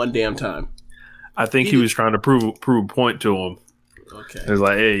 not one damn time? I think he was trying to prove a point to him. Okay. It's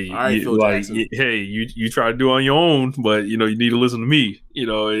like, hey, you try to do it on your own, but you know you need to listen to me. You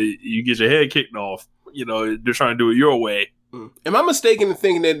know, you get your head kicked off. You know, they're trying to do it your way. Am I mistaken in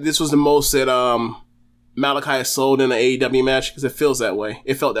thinking that this was the most that Malachi has sold in an AEW match? Because it feels that way.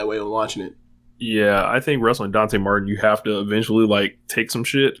 It felt that way when watching it. Yeah, I think wrestling Dante Martin, you have to eventually like take some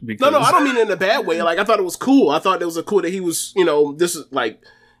shit. Because No, I don't mean it in a bad way. Like I thought it was cool. I thought it was cool that he was, you know, this is like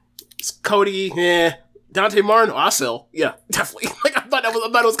Cody, Dante Martin, I'll sell. Yeah, definitely. Like I thought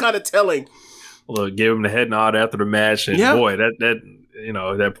it was kind of telling. Look, gave him the head nod after the match, and boy, that you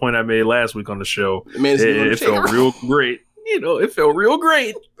know that point I made last week on the show, it felt real great. You know, it felt real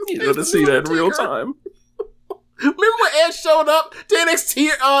great. You know, to see that in real time. Remember when Edge showed up to NXT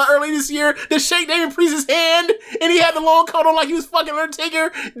early this year to shake Damien Priest's hand, and he had the long coat on like he was fucking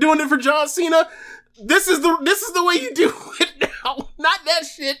Undertaker doing it for John Cena? This is the way you do it now, not that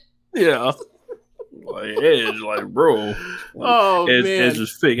shit. Yeah. Like Edge, like bro, man. Edge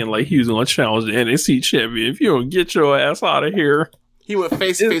was faking like he was gonna challenge the NXT champion. If you don't get your ass out of here, he went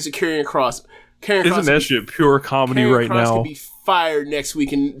face to face with Karrion Kross. Isn't that shit pure comedy right now? Karrion Kross could be fired next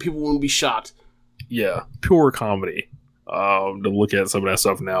week, and people wouldn't be shocked. Yeah, pure comedy. To look at some of that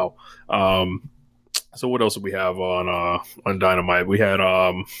stuff now. So what else did we have on Dynamite? We had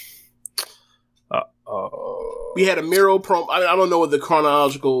we had a Miro promo. I don't know what the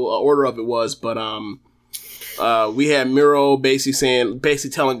chronological order of it was, but we had Miro basically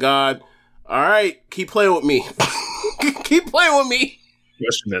telling God, "All right, keep playing with me, keep playing with me."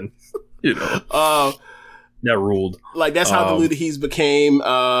 Questioning, you know. That ruled. Like, that's how diluted he's became.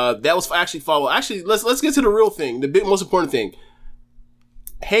 That was actually followed. Actually, let's get to the real thing. The most important thing.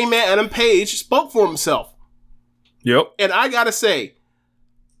 Hangman Adam Page spoke for himself. Yep. And I gotta say,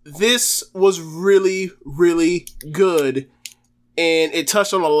 this was really, really good. And it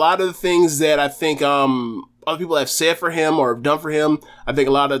touched on a lot of the things that I think other people have said for him or have done for him. I think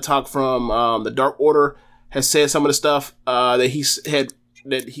a lot of the talk from the Dark Order has said some of the stuff that he said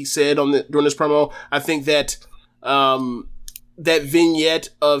during this promo. I think that that vignette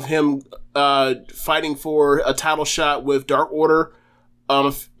of him fighting for a title shot with Dark Order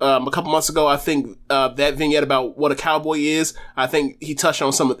a couple months ago, I think that vignette about what a cowboy is, I think he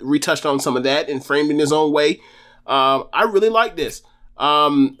retouched on some of that and framed it in his own way. I really like this.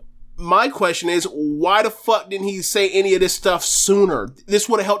 My question is, why the fuck didn't he say any of this stuff sooner? This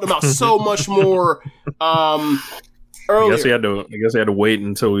would have helped him out so much more earlier. I guess he had to wait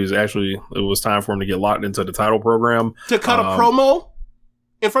until it was time for him to get locked into the title program to cut a promo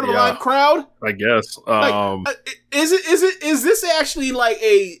in front of a live crowd. I guess. Is this actually like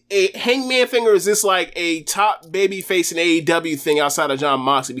a Hangman thing, or is this like a top babyface in AEW thing outside of Jon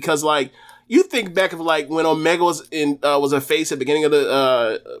Moxley? Because like, you think back of like when Omega was a face at the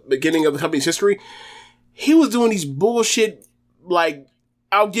beginning of the company's history, he was doing these bullshit like,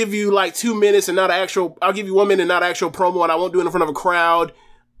 I'll give you like 2 minutes and I'll give you 1 minute and not actual promo, and I won't do it in front of a crowd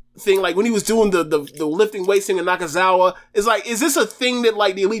thing. Like when he was doing the lifting weights thing in Nakazawa, it's like, is this a thing that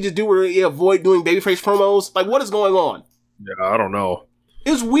like the Elite just do where they avoid doing babyface promos? Like, what is going on? Yeah, I don't know.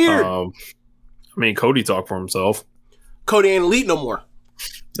 It's weird. I mean, Cody talked for himself. Cody ain't Elite no more.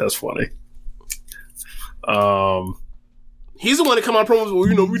 That's funny. He's the one that come on promos.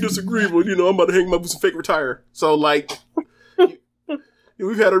 Well, we disagree, but I'm about to hang my boots and fake retire. So like,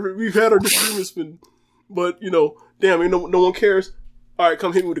 we've had our disagreements, but damn, no one cares. All right,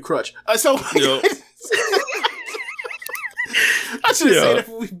 come hit me with the crutch. So yep. I should have said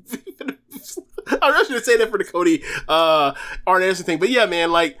that. I should have said that for the Cody Arn Anderson thing. But yeah,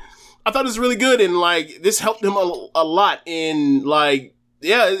 man, like, I thought it was really good, and like, this helped him a lot in like,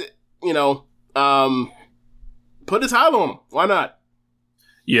 put the title on him. Why not?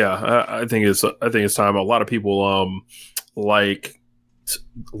 Yeah, I think it's time. A lot of people liked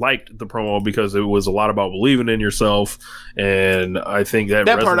the promo because it was a lot about believing in yourself, and I think that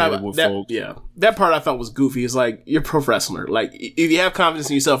resonated with folks. Yeah, that part I thought was goofy. It's like, you're a pro wrestler. Like, if you have confidence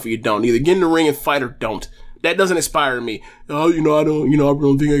in yourself or you don't, either get in the ring and fight or don't. That doesn't inspire me. I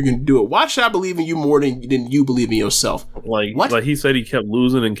don't think I can do it. Why should I believe in you more than you believe in yourself? Like, what? Like he said, he kept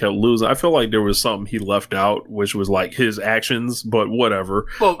losing and kept losing. I feel like there was something he left out, which was like his actions, but whatever.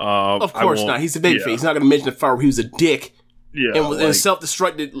 Well, of course not. He's a babyface. He's not going to mention the part where he was a dick. Yeah, and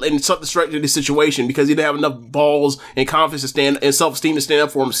self-destructed this situation because he didn't have enough balls and confidence and self-esteem to stand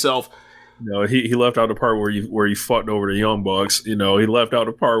up for himself. He left out the part where he fucked over the Young Bucks. He left out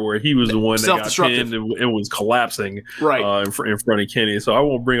the part where he was the one that got pinned and was collapsing in front of Kenny. So I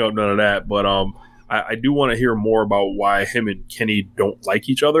won't bring up none of that, but I do want to hear more about why him and Kenny don't like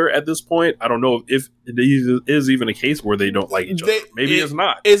each other at this point. I don't know if it is even a case where they don't like each other. Maybe it's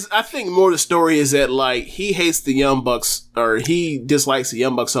not. I think more of the story is that like, he hates the Young Bucks, or he dislikes the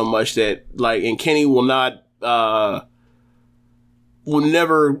Young Bucks so much that like, and Kenny will never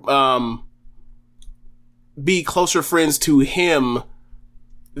be closer friends to him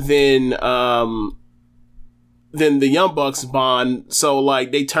than the Young Bucks bond. So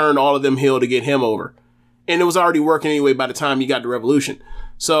like, they turned all of them heel to get him over, and it was already working anyway by the time he got to Revolution.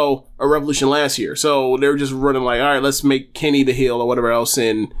 So a Revolution last year. So they were just running like, all right, let's make Kenny the heel or whatever else.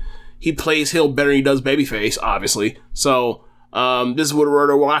 And he plays heel better than he does babyface, obviously. So this is what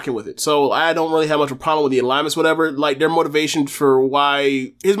we're rocking with it. So I don't really have much of a problem with the alignments, whatever. Like, his motivation for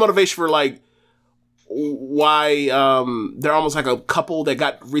why they're almost like a couple that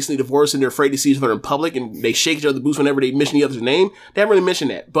got recently divorced and they're afraid to see each other in public and they shake each other's boots whenever they mention the other's name. They haven't really mentioned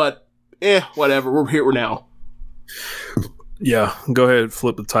that, but whatever. We're here now. Yeah, go ahead,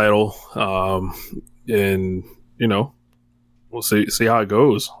 flip the title, and we'll see how it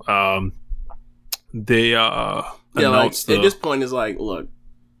goes. They announced at this point is like, look,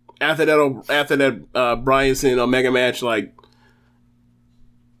 after that Bryan Cena Omega match, like,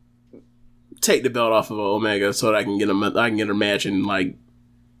 take the belt off of Omega so that I can get a match and like,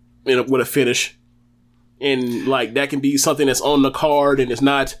 with a finish, and like, that can be something that's on the card and it's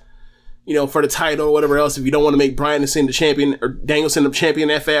not, for the title or whatever else. If you don't want to make Bryan Cena the champion or Danielson the champion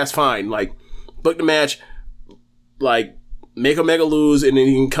that fast, fine. Like, book the match, like, make Omega lose, and then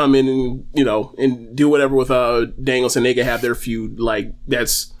he can come in and and do whatever with Danielson. They can have their feud, like,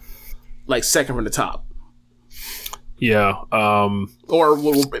 that's like second from the top. Yeah. Or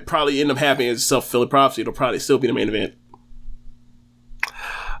what will probably end up happening is self-fulfilling prophecy. It'll probably still be the main event.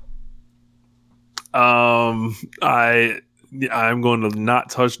 I'm going to not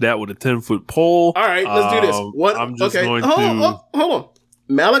touch that with a 10-foot pole. All right, let's do this. What? I'm just going hold on.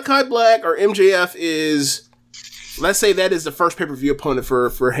 Malachi Black or MJF is, let's say that is the first pay-per-view opponent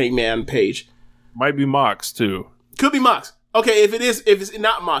for Hangman Page. Might be Mox too. Could be Mox. Okay, if it's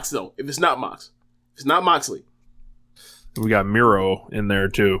not Mox though. If it's not Moxley. We got Miro in there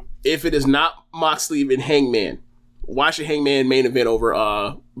too. If it is not Moxley and Hangman, why should Hangman main event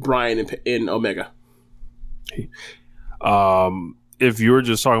over Bryan and Omega? If you were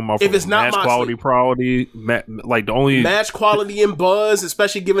just talking about if it's not match quality, like the only match quality and buzz,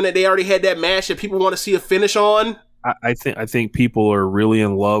 especially given that they already had that match that people want to see a finish on. I think people are really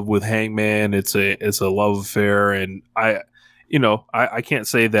in love with Hangman. It's a love affair, and I can't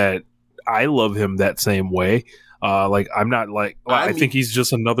say that I love him that same way. Like I'm not like I think he's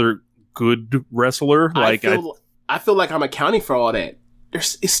just another good wrestler. I feel like I'm accounting for all that.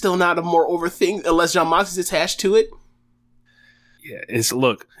 It's still not a more over thing unless Jon Moxley's attached to it. Yeah, it's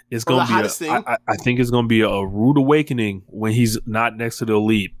going to be. I think it's going to be a rude awakening when he's not next to the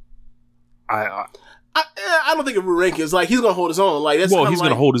Elite. I don't think a rude awakening is like he's going to hold his own. Like that's he's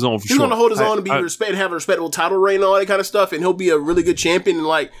going to hold his own. He's going to hold his own and be and have a respectable title reign and all that kind of stuff, and he'll be a really good champion. And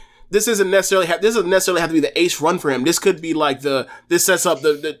like this doesn't necessarily have to be the ace run for him. This could be like this sets up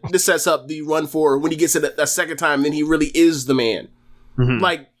the run for when he gets it a second time. Then he really is the man. Mm-hmm.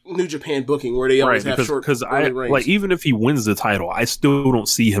 Like New Japan booking where they always have short reigns. Like even if he wins the title, I still don't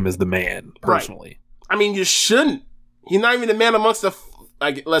see him as the man personally. Right. I mean, you shouldn't. He's not even the man amongst the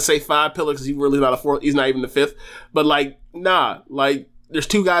let's say 5 pillars because he's really not a 4th. He's not even the 5th. But like there's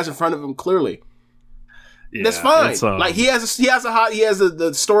 2 guys in front of him clearly. Yeah, that's fine. Like he has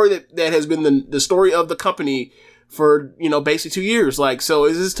the story that has been the story of the company for basically 2 years. Like so,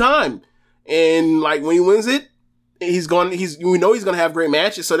 it's his time, and like when he wins it. We know he's gonna have great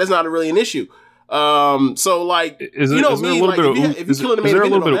matches, so that's not really an issue. So like, is there a little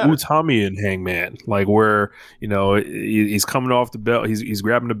bit of Utami in Hangman, like where he's coming off the belt, he's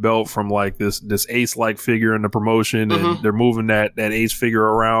grabbing the belt from like this ace like figure in the promotion, and they're moving that ace figure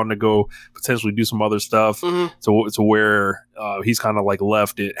around to go potentially do some other stuff, to where he's kind of like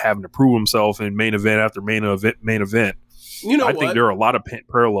left it having to prove himself in main event after main event. I think there are a lot of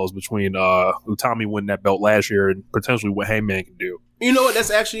parallels between Utami winning that belt last year and potentially what Hangman can do. You know what?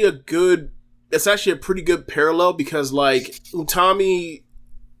 That's actually a pretty good parallel because like Utami,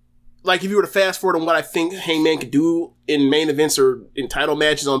 like if you were to fast forward on what I think Hangman could do in main events or in title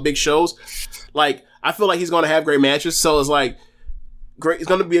matches on big shows, like I feel like he's going to have great matches. So it's like great. He's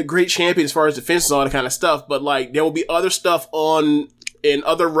going to be a great champion as far as defense and all that kind of stuff. But like there will be other stuff and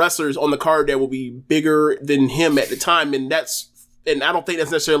other wrestlers on the card that will be bigger than him at the time, and I don't think that's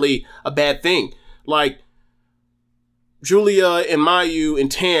necessarily a bad thing. Like Julia and Mayu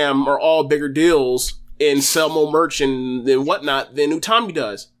and Tam are all bigger deals and sell more merch and whatnot than Utami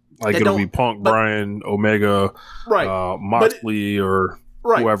does. Like it'll be Punk, Bryan, Omega, right, Moxley, or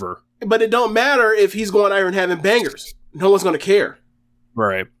whoever. But it don't matter if he's going out here and having bangers. No one's going to care.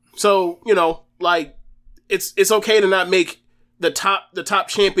 Right. So like it's okay to not make the top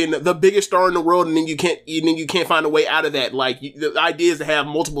champion, the biggest star in the world, and then you can't find a way out of that. Like the idea is to have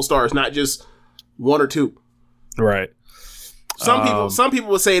multiple stars, not just 1 or 2. Right. Some people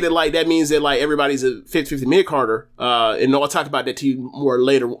would say that like that means that like everybody's a 50-50 mid-carder. And I'll talk about that to you more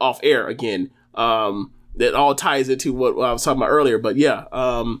later off air again. That all ties into what I was talking about earlier. But yeah,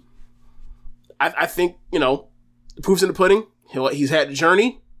 I think the proof's in the pudding. He's had the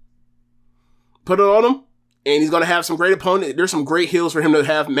journey. Put it on him. And he's going to have some great opponents. There's some great heels for him to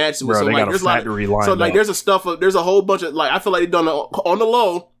have matches with. So like, there's there's a whole bunch of like, I feel like they've done on the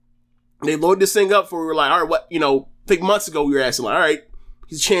low. They loaded this thing up for, we were like, all right, what, I think months ago we were asking like, all right,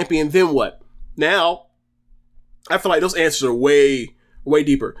 he's champion, then what? Now, I feel like those answers are way, way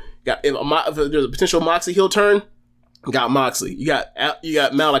deeper. If there's a potential Moxley heel turn, you got Moxley. You got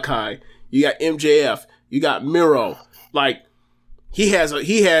Malachi. You got MJF. You got Miro. Like, He has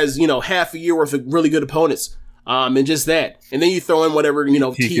half a year worth of really good opponents, and just that, and then you throw in whatever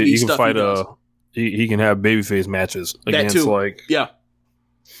TV stuff. He can have babyface matches against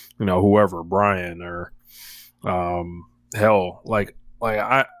whoever, Bryan or hell,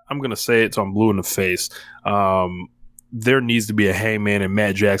 I'm gonna say it so I'm blue in the face. There needs to be a Hangman and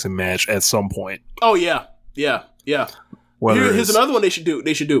Matt Jackson match at some point. Oh yeah. Here's another one they should do.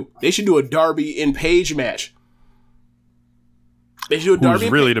 They should do a Darby and Page match. They should do a Darby.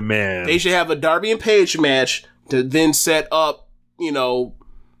 Who's really the man? They should have a Darby and Page match to then set up,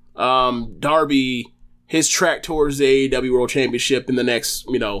 Darby his track towards the AEW World Championship in the next,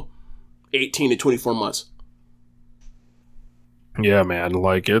 18 to 24 months. Yeah, man.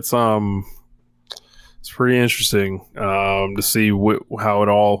 Like it's pretty interesting to see how it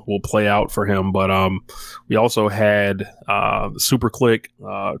all will play out for him. But we also had Super Click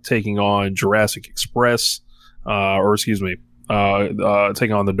taking on Jurassic Express, taking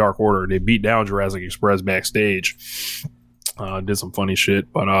on the Dark Order. They beat down Jurassic Express backstage. Did some funny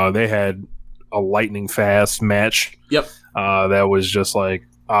shit, but they had a lightning fast match. Yep. That was just like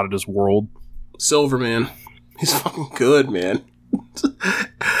out of this world. Silver, man. He's fucking good, man.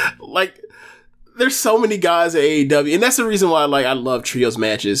 Like, there's so many guys at AEW, and that's the reason why I love trios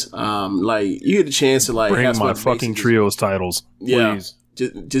matches. Like, you get a chance to bring have my fucking trios titles, please. Yeah,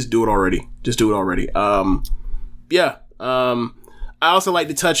 just do it already. I also like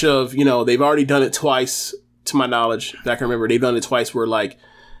the touch of, they've already done it twice, to my knowledge. That I can remember, they've done it twice where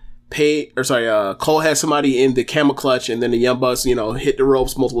Cole has somebody in the camel clutch, and then the Young Bucks, hit the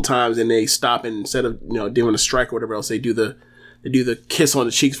ropes multiple times, and they stop, and instead of doing a strike or whatever else, they do the kiss on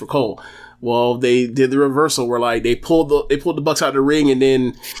the cheeks for Cole. Well, they did the reversal where they pulled the Bucks out of the ring, and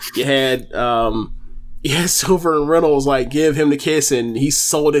then you had Silver and Reynolds give him the kiss, and he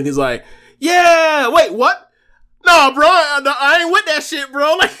sold it. He's like, yeah, wait, what? No, bro, I ain't with that shit,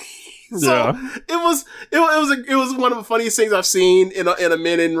 bro. So yeah. It was one of the funniest things I've seen in a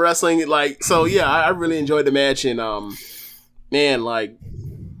minute in wrestling. I really enjoyed the match, and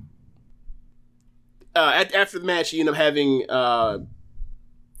after the match, you end up having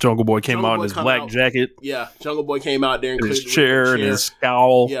Jungle Boy came out in his black jacket. Yeah, Jungle Boy came out there and his chair and his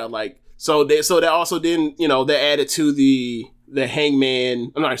scowl. Yeah, so that also didn't they added to the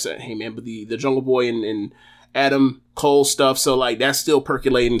Hangman. I'm not saying Hangman, but the Jungle Boy and Adam Cole stuff. So that's still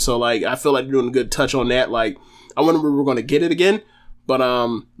percolating. So I feel like they're doing a good touch on that. I wonder if we're going to get it again, but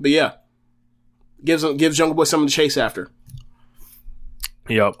yeah, gives Jungle Boy something to chase after.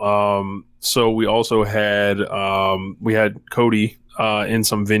 Yep. So we also had Cody in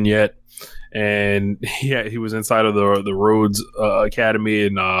some vignette, and he was inside of the Rhodes Academy,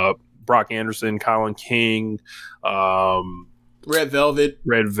 and Brock Anderson, Colin King, Red Velvet,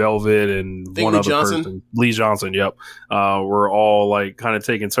 and one other person, Lee Johnson. Yep. We're all kind of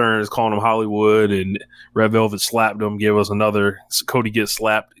taking turns calling him Hollywood, and Red Velvet slapped him. Give us another Cody gets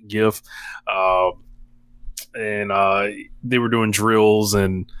slapped gif. And they were doing drills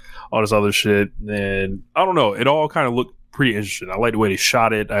and all this other shit. And I don't know. It all kind of looked pretty interesting. I like the way they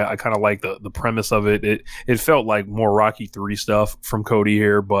shot it. I kind of like the premise of it. It felt like more Rocky 3 stuff from Cody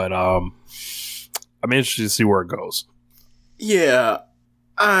here, but I'm interested to see where it goes. Yeah,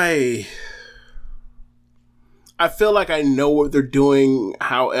 I feel like I know what they're doing.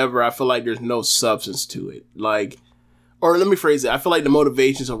 However, I feel like there's no substance to it. Or let me phrase it. I feel like the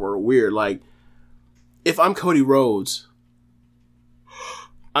motivations were weird. If I'm Cody Rhodes,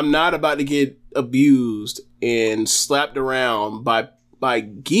 I'm not about to get abused and slapped around by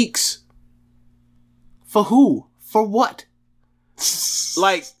geeks. For who? For what?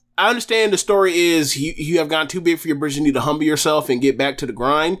 I understand the story is you have gone too big for your britches. You need to humble yourself and get back to the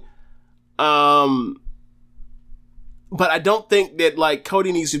grind. But I don't think that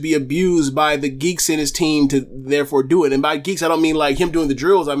Cody needs to be abused by the geeks in his team to therefore do it. And by geeks, I don't mean him doing the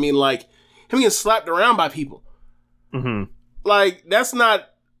drills. I mean him getting slapped around by people. Mm-hmm. That's not.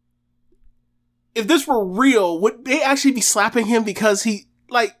 If this were real, would they actually be slapping him because he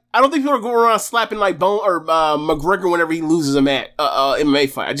I don't think people are going around slapping Bone or McGregor whenever he loses a MMA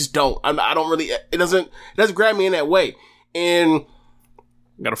fight. I just don't. I don't really. It doesn't grab me in that way. And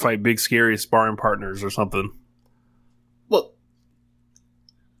got to fight big scary sparring partners or something. Well,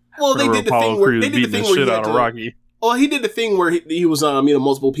 they did the thing where he had to, Rocky. Well, he did the thing where he was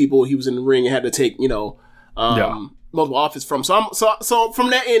multiple people. He was in the ring and had to take multiple offense from. So from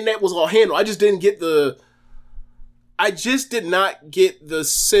that end, that was all handled. I just did not get the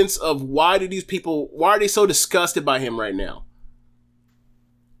sense of why are they so disgusted by him right now?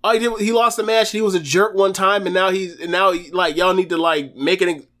 He lost the match. He was a jerk one time, and now y'all need to make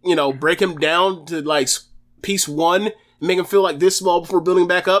it, break him down to piece one and make him feel this small before building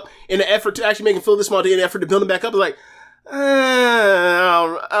back up. In the effort to actually make him feel this small, in the effort to build him back up,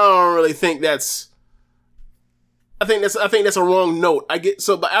 I don't really think that's. I think that's a wrong note. I get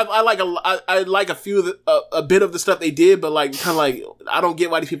so, but I like a few a bit of the stuff they did, but I don't get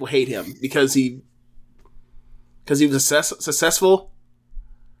why these people hate him because he was successful.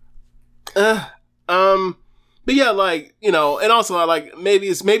 But yeah, and also maybe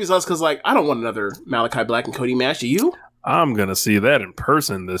it's us because I don't want another Malachi Black and Cody match. Do you? I'm gonna see that in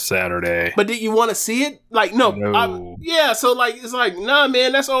person this Saturday. But did you want to see it? Like, no. Yeah, so like it's like, nah,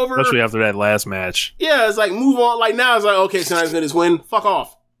 man, that's over. Especially after that last match. Yeah, it's like move on. Like now it's like, okay, so now he's gonna just win. Fuck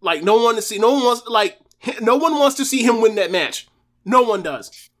off. Like no one wants to see him win that match. No one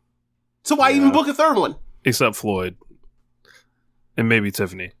does. So why even book a third one? Except Floyd. And maybe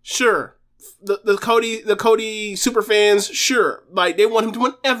Tiffany. Sure. The Cody super fans, sure. Like they want him to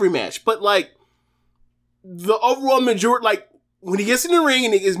win every match. But like the overall majority, like when he gets in the ring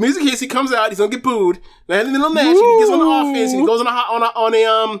and his music hits, he comes out, he's gonna get booed. Then in the middle of the match, he gets on the offense and he goes on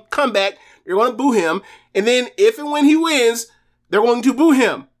a comeback. They're gonna boo him. And then if and when he wins, they're going to boo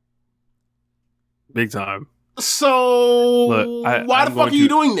him. Big time. So why the fuck are you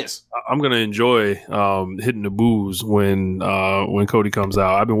doing this? I'm gonna enjoy hitting the boos when Cody comes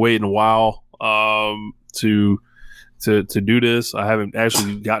out. I've been waiting a while to do this. I haven't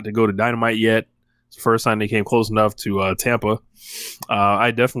actually got to go to Dynamite yet. It's the first time they came close enough to Tampa.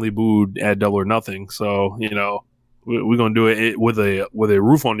 I definitely booed at Double or Nothing. So we're gonna do it with a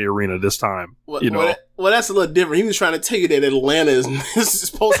roof on the arena this time. Well, that's a little different. He was trying to tell you that Atlanta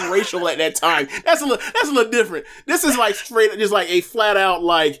is post-racial at that time. That's a little different. This is like straight, just like a flat out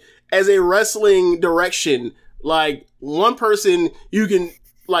like as a wrestling direction. Like one person you could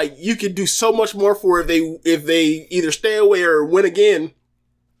do so much more for if they either stay away or win again,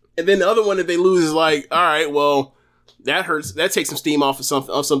 and then the other one if they lose is like, all right, well that hurts. That takes some steam off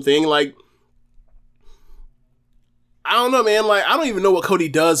of something like. I don't know, man. Like, I don't even know what Cody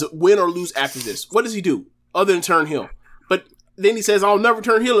does, win or lose after this. What does he do other than turn heel? But then he says, "I'll never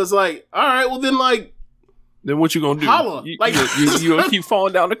turn heel." It's like, all right, well then, like, then what you gonna do? Holla. You gonna keep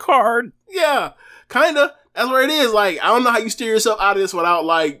falling down the card? Yeah, kinda. That's where it is. Like, I don't know how you steer yourself out of this without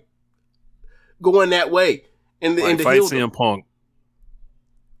like going that way. And the fight CM Punk.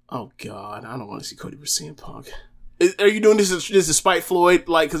 Oh God, I don't want to see Cody versus CM Punk. Are you doing this to spite Floyd?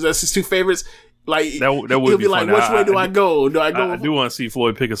 Like, because that's his two favorites. Like that would he'll be funny. Like, which way do I go? Do I go? I do want to see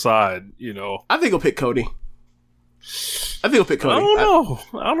Floyd pick a side. I think he'll pick Cody. I don't know.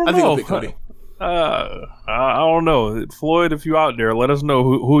 I think he'll pick Cody. I don't know. Floyd, if you out there, let us know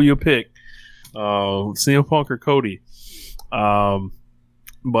who you pick. CM Punk or Cody. But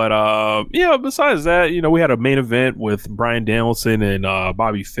besides that, we had a main event with Bryan Danielson and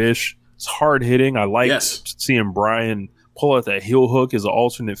Bobby Fish. It's hard hitting. I like seeing Bryan pull out that heel hook as an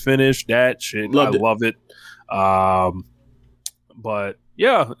alternate finish. That shit, I love it. But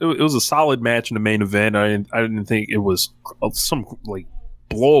yeah, it was a solid match in the main event. I didn't think it was some like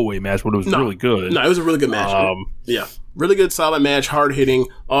blowaway match, but it was really good. No, it was a really good match. Yeah, really good, solid match, hard hitting,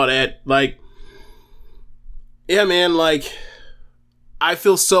 all that. Like, yeah, man. Like, I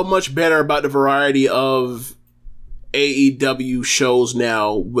feel so much better about the variety of AEW shows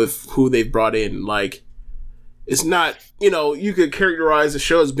now with who they've brought in. Like, it's not, you could characterize the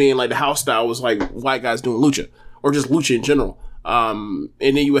show as being like the house style was like white guys doing lucha or just lucha in general. And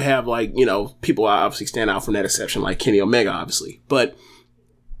then you would have like, people obviously stand out from that exception, like Kenny Omega, obviously. But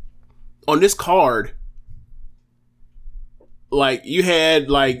on this card, like you had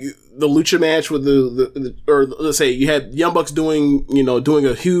like the lucha match with or let's say you had Young Bucks doing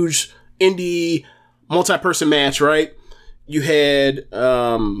a huge indie multi-person match, right? You had,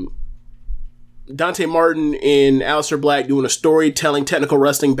 Dante Martin and Aleister Black doing a storytelling technical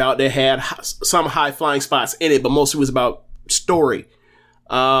wrestling bout that had some high flying spots in it, but mostly was about story.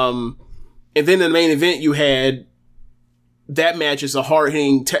 And then in the main event, you had that match is a hard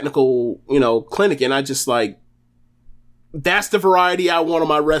hitting technical, clinic. And I just like, that's the variety I want on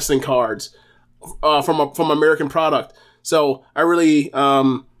my wrestling cards, from American product. So I really,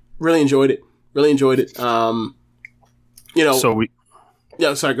 really enjoyed it.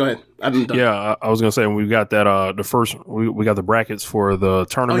 Yeah, sorry, go ahead. I'm done. Yeah, I was gonna say we got that we got the brackets for the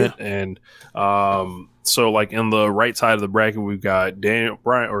tournament, and so like in the right side of the bracket we've got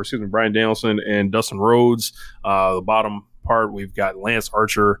Bryan Danielson and Dustin Rhodes. The bottom part we've got Lance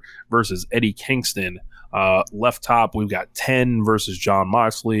Archer versus Eddie Kingston. Left top we've got 10 versus Jon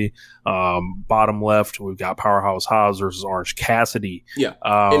Moxley. Bottom left we've got Powerhouse Hobbs versus Orange Cassidy. Yeah,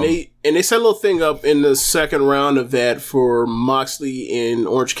 and they set a little thing up in the second round of that for Moxley and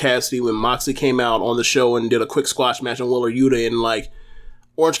Orange Cassidy when Moxley came out on the show and did a quick squash match on Wheeler Yuta, and like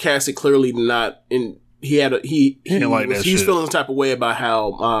Orange Cassidy clearly did not. And he was feeling some type of way about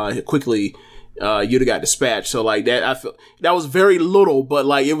how quickly Yuta got dispatched. So like that, I feel that was very little, but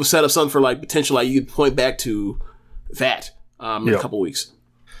like it was set up something for like potential. Like you could point back to that in a couple weeks.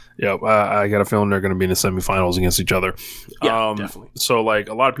 Yep, I got a feeling they're going to be in the semifinals against each other. Yeah, definitely. So, like,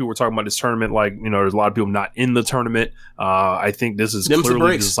 a lot of people were talking about this tournament. Like, you know, there's a lot of people not in the tournament. I think this is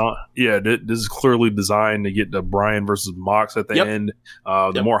clearly designed. Yeah, this is clearly designed to get the Bryan versus Mox at the end.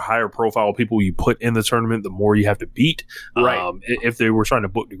 The more higher profile people you put in the tournament, the more you have to beat. Right. If they were trying to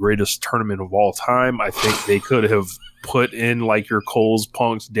book the greatest tournament of all time, I think they could have put in like your Coles,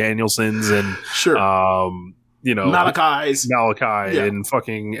 Punks, Danielsons, and you know, Malachi and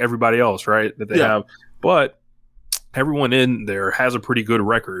fucking everybody else, right? That they have. But everyone in there has a pretty good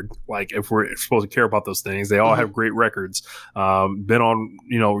record. Like, if we're supposed to care about those things, they all have great records. Been on,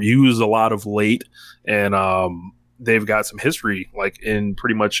 you know, used a lot of late, and they've got some history, like, in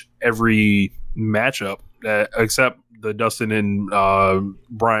pretty much every matchup, except the Dustin and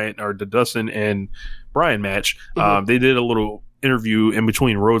Bryan, or the Dustin and Bryan match. They did a little interview in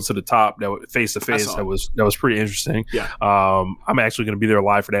between Roads to the Top, that face to face, that was pretty interesting. I'm actually going to be there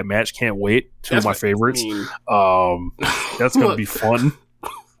live for that match. Can't wait. Two of my favorites. That's going to be fun.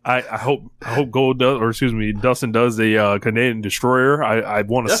 I hope Gold does, or excuse me, Dustin does a Canadian Destroyer. I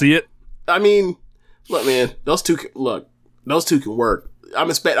want to see it. I mean, look, man, those two can work. I'm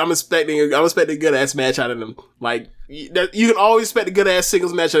expecting a good ass match out of them. Like, you can always expect a good ass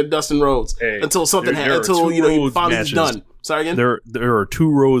singles match out of Dustin Rhodes until something happens. Until he finally is done. Sorry again. There are 2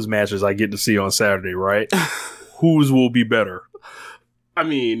 Rhodes matches I get to see on Saturday, right? Whose will be better? I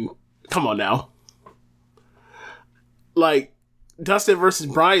mean, come on now. Like, Dustin versus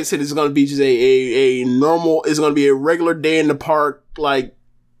Bryan said is going to be just a normal. It's going to be a regular day in the park, like,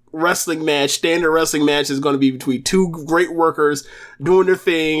 wrestling match. Standard wrestling match is going to be between 2 great workers doing their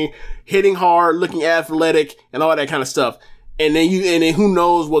thing, hitting hard, looking athletic, and all that kind of stuff. And then who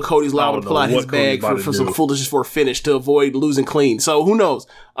knows what Cody's liable to pull out his bag for some foolishness for a finish to avoid losing clean. So who knows?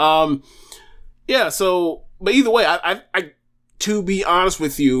 So, but either way, I to be honest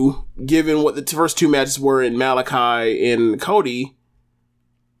with you, given what the first 2 matches were in Malachi and Cody,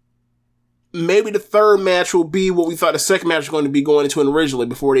 maybe the third match will be what we thought the second match was going to be going into originally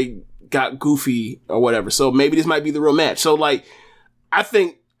before they got goofy or whatever. So maybe this might be the real match. So, like, I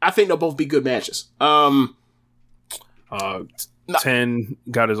think they'll both be good matches. 10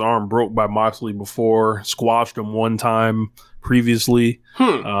 got his arm broke by Moxley before, squashed him one time previously,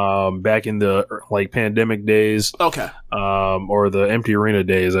 back in the like pandemic days, or the empty arena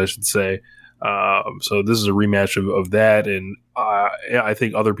days, I should say. So this is a rematch of that, and I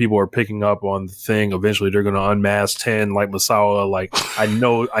think other people are picking up on the thing. Eventually, they're going to unmask 10 like Masawa. Like, I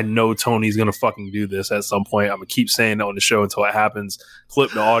know Tony's going to fucking do this at some point. I'm going to keep saying that on the show until it happens. Clip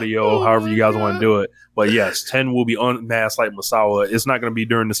the audio, however you guys want to do it. But yes, 10 will be unmasked like Masawa. It's not going to be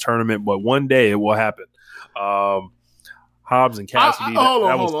during this tournament, but one day it will happen. Hobbs and Cassidy.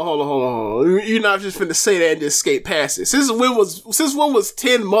 Hold on. You're not just finna say that and just skate past it. Since when was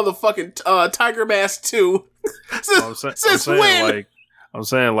 10 motherfucking Tiger Mask 2? Since when? I'm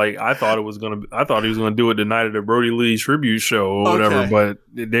saying, like, I thought he was gonna do it the night of the Brody Lee tribute show or whatever, but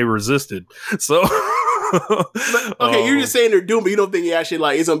they resisted. So you're just saying they're doomed, but you don't think he actually,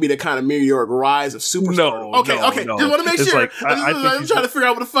 like, it's gonna be the kind of meteoric rise of superstar. No. Just want to make sure. Like, I'm trying to figure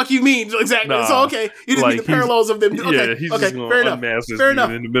out what the fuck you mean exactly. So you just need the parallels of them. He's just gonna unmask this dude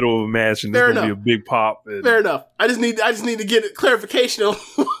in the middle of a match, and there's gonna be a big pop. Fair enough. I just need to get clarification on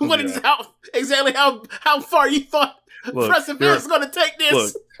exactly how far you thought Perseverance is going to take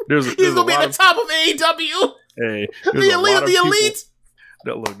this. He's going to be at the top of AEW. Hey, the elite.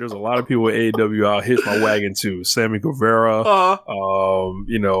 Look, there's a lot of people at AEW I'll hitch my wagon to. Sammy Guevara, the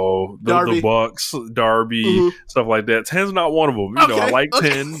Bucks, Darby, stuff like that. 10's not one of them. I like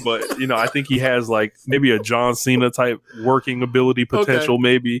 10, but I think he has like maybe a John Cena type working ability potential,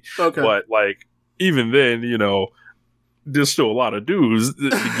 maybe. But like even then, there's still a lot of dudes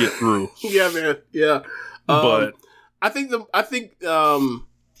to get through. Yeah, man. Yeah, but I think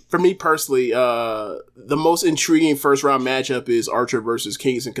for me personally, the most intriguing first round matchup is Archer versus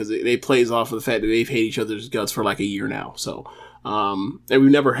Kingston, because it plays off of the fact that they've hated each other's guts for like a year now. So, and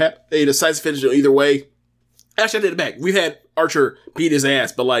we've never had a decisive finish either way. Actually, I did it back. We've had Archer beat his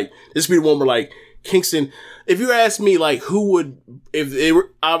ass, but like this would be the one where like Kingston. If you ask me, like who would, if they were,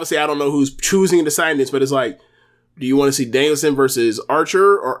 obviously I don't know who's choosing and deciding this, but it's like, do you want to see Danielson versus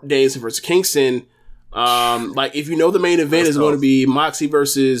Archer or Danielson versus Kingston? Like if the main event is going to be Moxie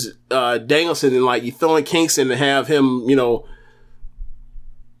versus Danielson, and like you throw in Kingston to have him,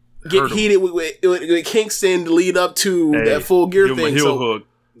 get heated with Kingston to lead up to that full gear give thing. Him a heel hook.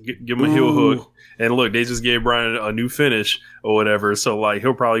 Give him a heel hook. And look, they just gave Bryan a new finish or whatever, so like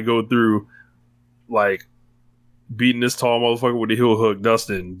he'll probably go through like beating this tall motherfucker with the heel hook,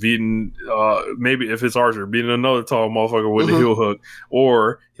 Dustin, beating, maybe if it's Archer, beating another tall motherfucker with the heel hook,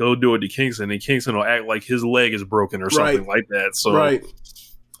 or he'll do it to Kingston, and Kingston will act like his leg is broken or something like that. So,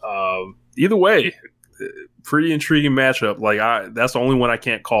 either way, pretty intriguing matchup. Like, that's the only one I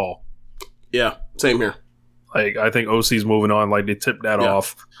can't call. Yeah, same here. Like, I think OC's moving on. Like, they tipped that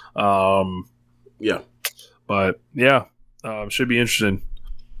off. But, yeah, should be interesting.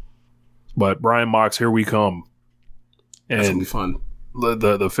 But Brian Mox, here we come. And that's gonna be fun.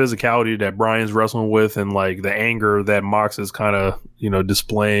 The physicality that Brian's wrestling with, and like the anger that Mox is kind of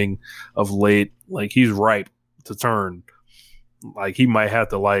displaying of late, like he's ripe to turn. Like he might have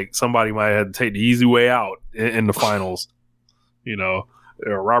to, like somebody might have to take the easy way out in the finals.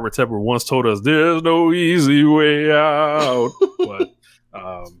 Robert Tepper once told us there's no easy way out, but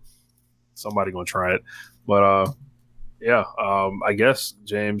somebody gonna try it. But I guess,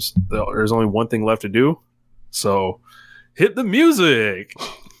 James, there's only one thing left to do. So hit the music.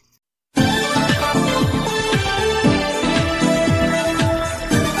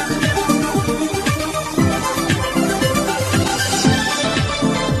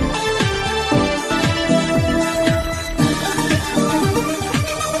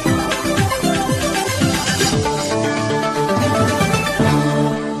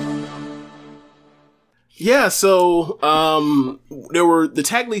 Yeah, so the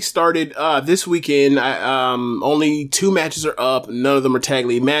tag league started this weekend. Only 2 matches are up. None of them are tag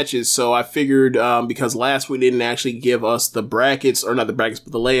league matches. So I figured because last week didn't actually give us the brackets, or not the brackets,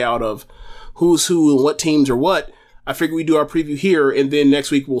 but the layout of who's who and what teams are what. I figured we do our preview here, and then next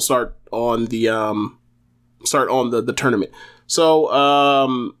week we'll start on the tournament.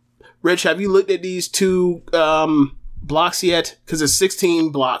 So, Rich, have you looked at these 2 blocks yet? Because it's 16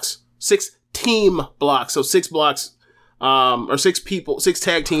 blocks, 6 team blocks, so 6 blocks, or 6 people, 6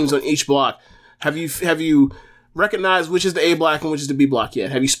 tag teams on each block. Have you recognized which is the A block and which is the B block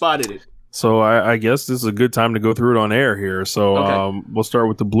yet? Have you spotted it? So I guess this is a good time to go through it on air here. So we'll start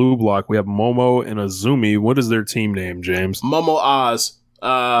with the blue block. We have Momo and Azumi. What is their team name, James? Momo Oz.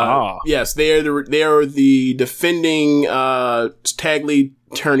 Yes, they are the defending tag league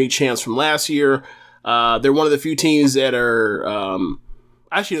tourney champs from last year. They're one of the few teams that are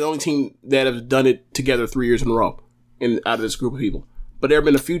actually the only team that have done it together 3 years in a row out of this group of people. But there have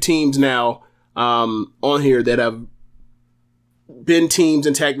been a few teams now on here that have been teams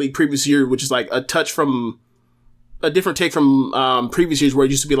in tag league previous year, which is like a different take from previous years, where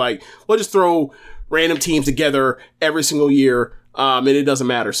it used to be like, we'll just throw random teams together every single year, and it doesn't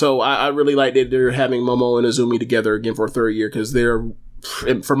matter. So I really like that they're having Momo and Azumi together again for a 3rd year, because they're,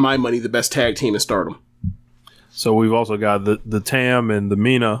 for my money, the best tag team in Stardom. So we've also got the Tam and the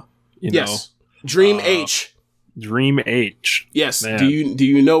Mina. Yes. Dream H. Dream H. Yes. Man. Do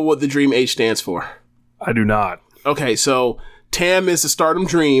you know what the Dream H stands for? I do not. Okay, so Tam is the Stardom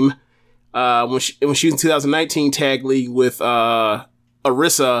Dream. When she was in 2019 tag league with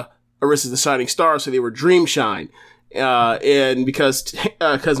Arisa. Arisa's the Shining Star, so they were Dream Shine. And because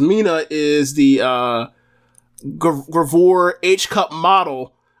Mina is the Gravore H Cup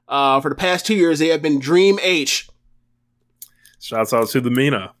model. For the past 2 years, they have been Dream H. Shouts out to the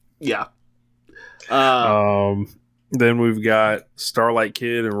Mina. Yeah. Then we've got Starlight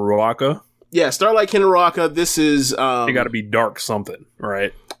Kid and Ruaka. Yeah, Starlight Kid and Ruaka. This is they got to be Dark something,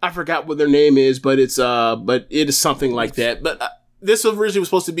 right? I forgot what their name is, but it is something like that. But this originally was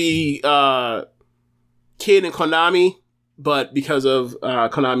supposed to be Kid and Konami, but because of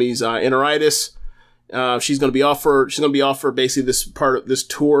Konami's enteritis. She's going to be off for basically this part of this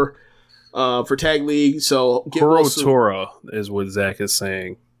tour for Tag League. So Kurotora is what Zach is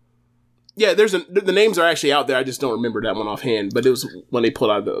saying. Yeah, the names are actually out there. I just don't remember that one offhand. But it was when they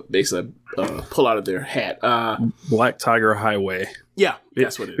pull out of their hat. Black Tiger Highway. Yeah,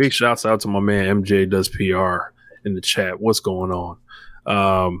 that's what it is. Big shouts out to my man MJ does PR in the chat. What's going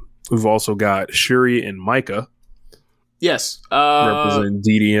on? We've also got Shuri and Micah. Yes, represent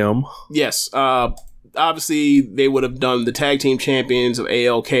DDM. Yes. Obviously, they would have done the tag team champions of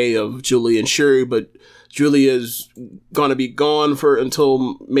ALK of Julia and Shuri, but Julia is going to be gone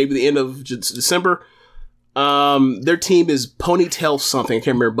until maybe the end of December. Their team is Ponytail something. I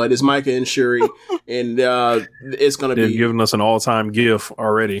can't remember, but it's Micah and Shuri, and it's going to be... They've given us an all-time GIF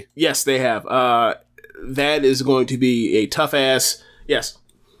already. Yes, they have. That is going to be a tough-ass... Yes.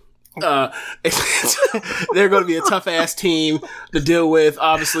 They're going to be a tough ass team to deal with.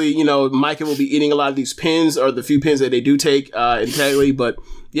 Obviously, Micah will be eating a lot of these pins, or the few pins that they do take in tag league. But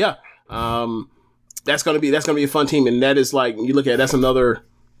yeah, that's going to be a fun team, and that is like, you look at it, that's another.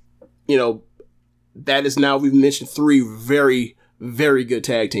 That is now, we've mentioned 3 very, very good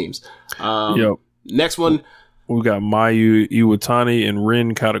tag teams. Yep. Next one. We got Mayu Iwatani and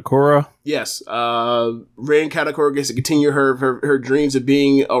Rin Katakura. Yes, Rin Katakura gets to continue her dreams of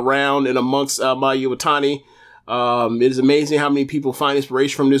being around and amongst Mayu Iwatani. It is amazing how many people find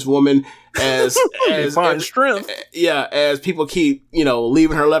inspiration from this woman as find strength. Yeah, as people keep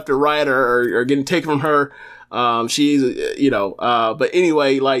leaving her left or right or getting taken from her. She's but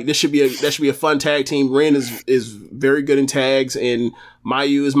anyway, like that should be a fun tag team. Rin is very good in tags, and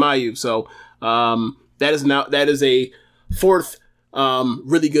Mayu is Mayu. So that is a fourth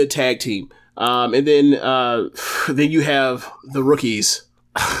really good tag team. And then you have the rookies.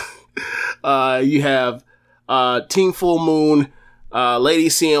 You have Team Full Moon, Lady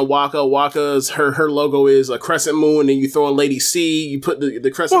C and Waka. Waka's her logo is a crescent moon, and you throw in Lady C. You put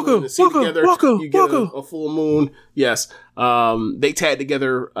the crescent moon and the C together. You get a full moon. Yes. They tag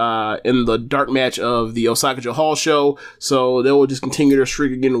together in the dark match of the Osaka-jo Hall show, so they will just continue their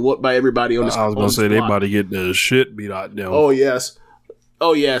streak of getting whooped by everybody on this. I was gonna say they about to get the shit beat out them. Oh yes.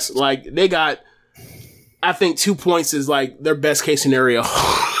 Like they got, I think 2 points is like their best case scenario.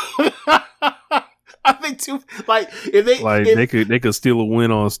 I think if they could steal a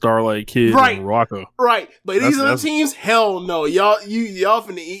win on Starlight Kid and Rocco. Right. But these other teams, hell no. Y'all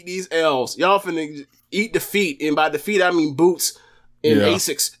finna eat these L's. Y'all finna eat defeat. And by defeat I mean boots and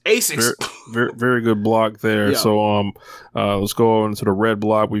Asics. Very, very good block there. Yeah. So let's go on to the red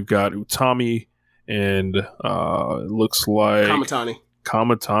block. We've got Utami and it looks like Kamatani.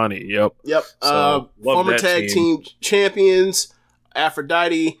 Yep. So, former tag team champions,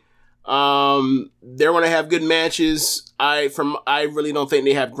 Aphrodite. They're going to have good matches. I really don't think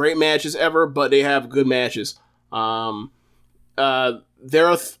they have great matches ever, but they have good matches. They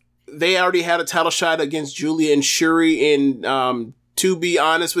already had a title shot against Julia and Shuri, and to be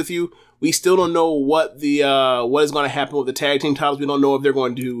honest with you, we still don't know what is going to happen with the tag team titles. We don't know if they're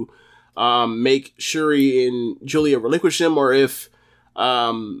going to make Shuri and Julia relinquish them, or if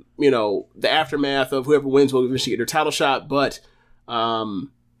the aftermath of whoever wins will eventually get their title shot. But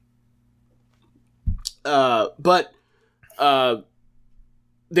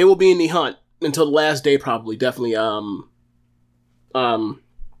they will be in the hunt until the last day, probably. Definitely, Utami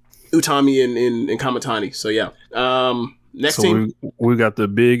and Kamatani. So yeah. Next team, we got the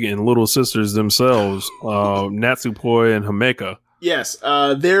big and little sisters themselves, Natsupoi and Himeka. Yes,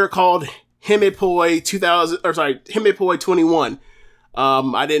 they're called Himepoi 21.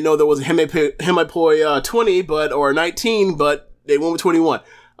 I didn't know there was a Himepoi 20, or 19, but they went with 21.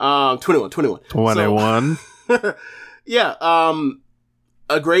 21. Yeah,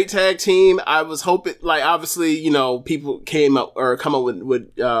 a great tag team. I was hoping, like, obviously, people come up with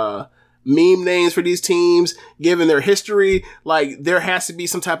meme names for these teams, given their history. Like, there has to be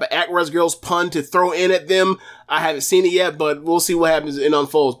some type of Actors Girls pun to throw in at them. I haven't seen it yet, but we'll see what happens and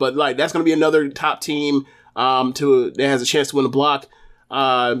unfolds. But, like, that's going to be another top team that has a chance to win a block.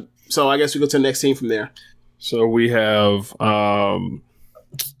 So I guess we go to the next team from there. So we have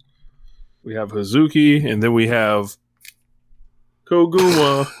Hazuki, and then we have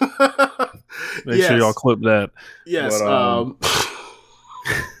Koguma. Make sure y'all clip that. Yes. But,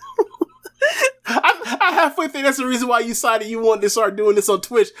 I halfway think that's the reason why you decided you wanted to start doing this on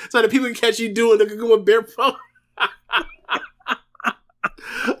Twitch, so that people can catch you doing the Koguma bear pose.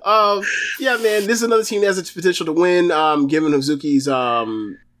 Yeah, man, this is another team that has its potential to win, given Hazuki's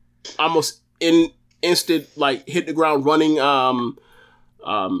almost instant, like, hit the ground running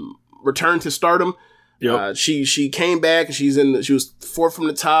return to stardom. Yep. She came back, and she was fourth from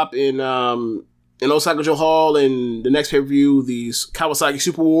the top in Osaka-jo Hall, and the next pay-per-view, these Kawasaki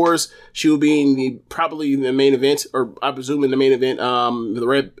Super Wars, she will be in probably the main event, or I presume in the main event,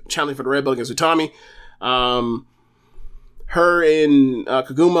 challenging for the red belt against Utami. Her and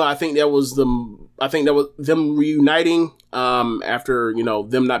Koguma, I think that was them reuniting after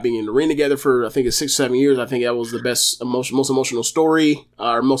them not being in the ring together for, I think it's 6 or 7 years. I think that was the most emotional story,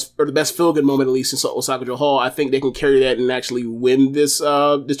 or the best feel good moment, at least in Osaka-jo Hall. I think they can carry that and actually win this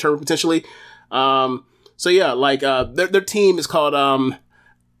tournament potentially. So yeah, like their team is called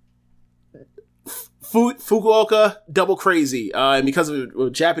Fukuoka Double Crazy, and because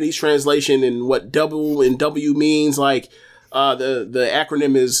of Japanese translation and what double and W means, like the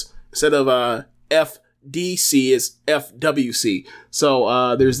acronym is, instead of FDC, is FWC.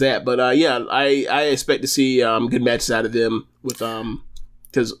 So there's that. But yeah, I expect to see good matches out of them with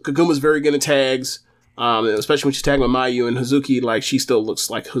because Kaguma's very good at tags. Especially when she's tagging with Mayu, and Hazuki, like, she still looks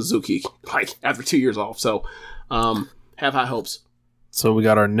like Hazuki, like, after 2 years off. So, have high hopes. So we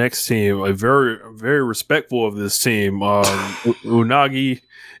got our next team, a very, very respectful of this team, Unagi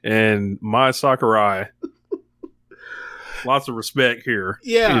and Mai Sakurai. Lots of respect here,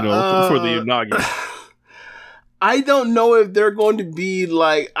 yeah, for the Unagi. I don't know if they're going to be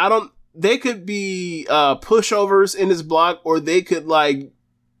like, they could be pushovers in this block, or they could like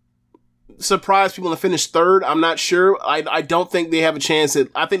surprise people and finish third. I'm not sure. I don't think they have a chance.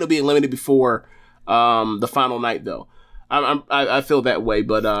 I think they'll be eliminated before the final night, though. I feel that way,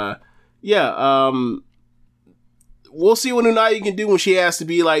 but we'll see what Unai can do when she has to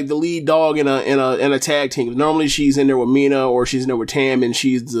be like the lead dog in a tag team. Normally she's in there with Mina, or she's in there with Tam, and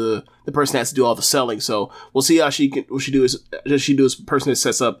she's the person that has to do all the selling. So we'll see how she do as a person that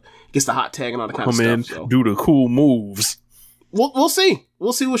sets up, gets the hot tag and all the kind of stuff. So. Do the cool moves. We'll see.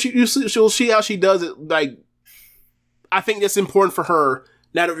 We'll see she'll see how she does it. Like, I think that's important for her.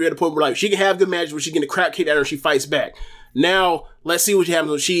 Now that we're at the point where like she can have good matches where she can get a crap kicked at her and she fights back. Now let's see what happens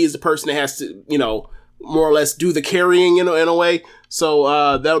when she is the person that has to, more or less do the carrying in a way.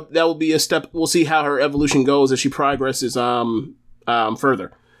 So that will be a step. We'll see how her evolution goes as she progresses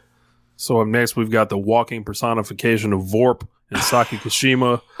further. So up next we've got the walking personification of Vorp and Saki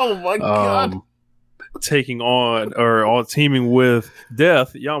Kashima. Oh my god. Taking on or teaming with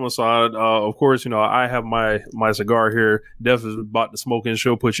Death Yamasan. Of course, I have my cigar here. Death is about to smoke and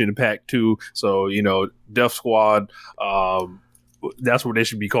she'll put you in the pack too. So, Death Squad, that's what they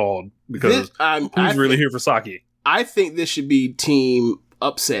should be called, because who's really here for Saki? I think this should be team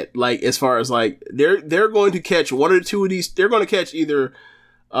upset. Like, as far as like they're going to catch one or two of these. They're going to catch either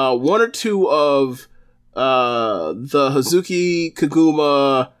one or two of the Hazuki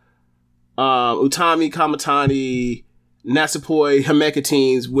Kaguma, Utami Kamatani, Natsupoi Himeka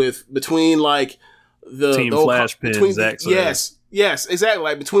teams between like the Team Flashpin, yes, exactly.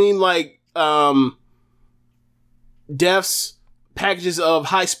 Like between like Death's packages of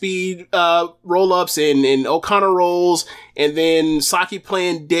high speed roll ups and O'Connor rolls, and then Saki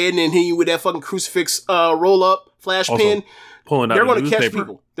playing dead and hitting you with that fucking crucifix roll up flash pin. Pulling out they're going to catch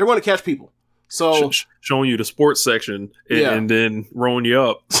people. They're going to catch people. So showing you the sports section and then rolling you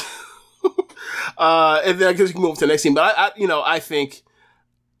up. And then I guess we can move to the next team. But I think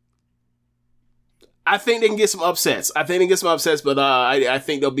they can get some upsets. But I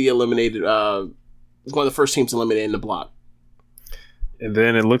think they'll be eliminated. One of the first teams eliminated in the block. And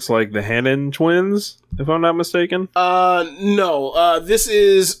then it looks like the Hannon twins, if I'm not mistaken. No. This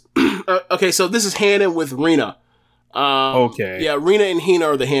is okay. So this is Hannon with Rina. Okay. Yeah, Rina and Hina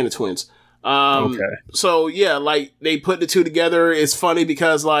are the Hannon twins. Okay. So yeah, like they put the two together. It's funny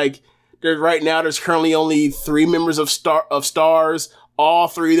because like there's currently only 3 members of Stars. All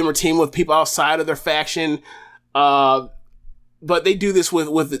 3 of them are teaming with people outside of their faction. But they do this with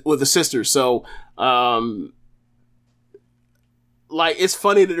the sisters. So like it's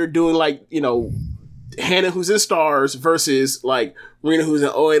funny that they're doing like, Hannah who's in Stars versus like Rina who's in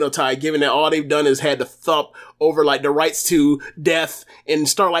Oe no Tai, given that all they've done is had to thump over like the rights to Death and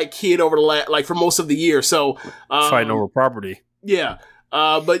Starlight Kid over like for most of the year. So fighting over property. Yeah.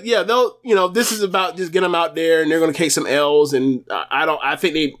 But yeah, they'll, this is about just getting them out there and they're going to take some L's, and I don't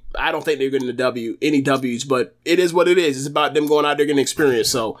think they're getting any W's, but it is what it is. It's about them going out there getting experience.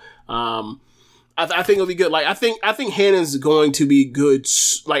 So, I think it'll be good. Like, I think Hannah's going to be good.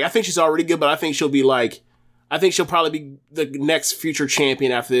 Like, I think she's already good, but I think she'll probably be the next future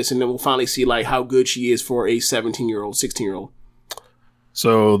champion after this. And then we'll finally see like how good she is for a 17-year-old, 16-year-old.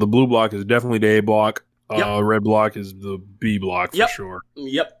 So the blue block is definitely the A block. Yep. Red block is the B block for sure.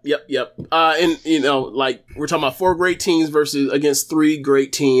 Yep. And like we're talking about 4 great teams against 3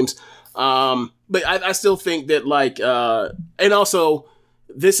 great teams. But I still think that like, and also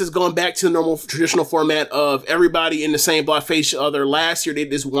this is going back to the normal traditional format of everybody in the same block face each other. Last year they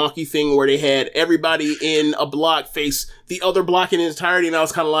did this wonky thing where they had everybody in a block face the other block in its entirety, and I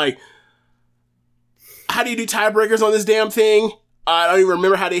was kind of like, how do you do tiebreakers on this damn thing? I don't even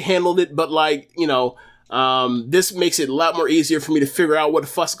remember how they handled it, but like, this makes it a lot more easier for me to figure out what the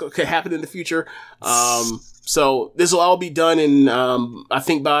fuck could happen in the future. So this will all be done in, I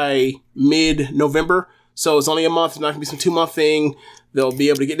think by mid-November. So it's only a month. It's not gonna be some 2-month thing. They'll be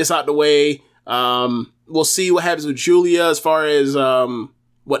able to get this out the way. We'll see what happens with Julia as far as,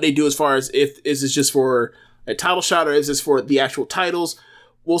 what they do as far as if is this just for a title shot or is this for the actual titles?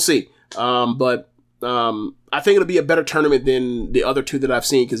 We'll see. But I think it'll be a better tournament than the other 2 that I've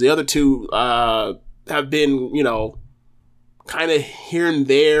seen, because the other 2, have been, kind of here and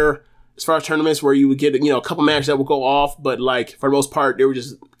there as far as tournaments where you would get, a couple matches that would go off, but like for the most part, they were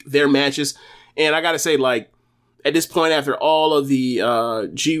just their matches. And I gotta say, like, at this point, after all of the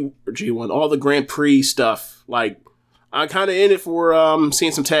G1, all the Grand Prix stuff, like, I'm kind of in it for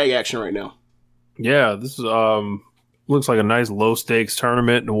seeing some tag action right now. Yeah, this is looks like a nice low stakes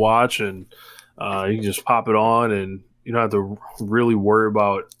tournament to watch, and you can just pop it on, and you don't have to really worry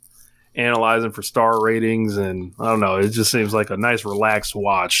about analyzing for star ratings, and I don't know. It just seems like a nice, relaxed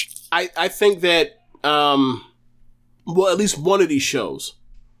watch. I think that at least one of these shows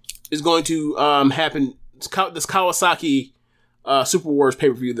is going to happen. This Kawasaki Super Wars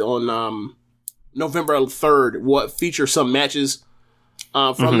pay-per-view on November 3rd will feature some matches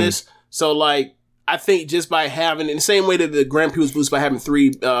from this. So, like, I think just by having, in the same way that the Grand Prix was boosted by having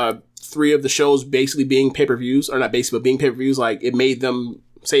three of the shows basically being pay-per-views, or not basically, but being pay-per-views, like, it made them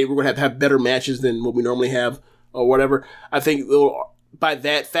say we're going to have better matches than what we normally have or whatever. I think by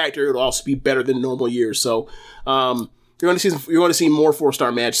that factor, it'll also be better than normal years. So, you're going to see more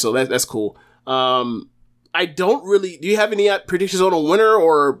 4-star matches. So that's cool. I don't really. Do you have any predictions on a winner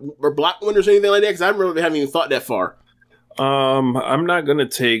or block winners or anything like that? Because I really haven't even thought that far. I'm not gonna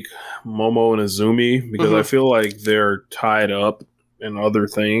take Momo and Azumi because I feel like they're tied up in other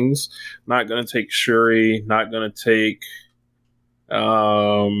things. Not gonna take Shuri. Not gonna take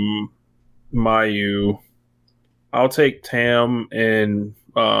Mayu. I'll take Tam and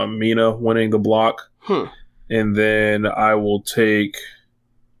Mina winning the block, and then I will take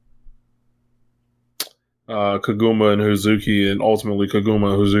Kaguma and Hazuki, and ultimately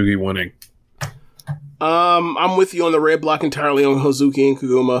Kaguma and Hazuki winning. I'm with you on the red block entirely on Hazuki and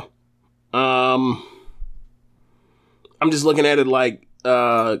Kaguma. I'm just looking at it like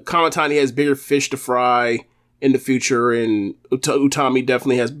Kamatani has bigger fish to fry in the future, and Utami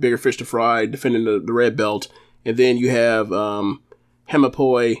definitely has bigger fish to fry defending the red belt. And then you have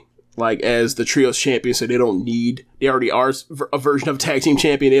Hemapoi like as the trios champion, so they already are a version of tag team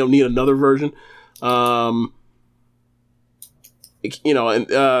champion. They don't need another version. So I'll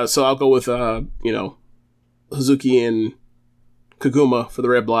go with Hazuki and Kaguma for the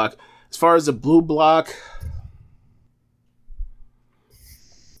red block. As far as the blue block,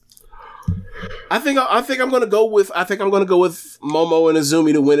 I think I'm gonna go with Momo and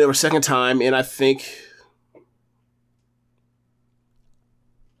Azumi to win it a second time, and I think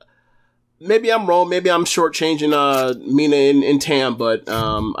maybe I'm wrong. Maybe I'm shortchanging Mina and Tam, but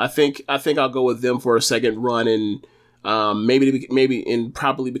I think I'll go with them for a second run and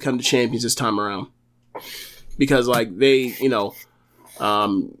probably become the champions this time around. Because like they,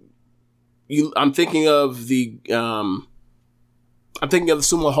 I'm thinking of the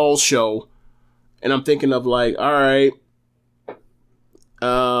Sumo Hall show, and I'm thinking of like, all right,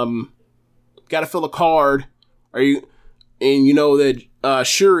 got to fill a card. And you know that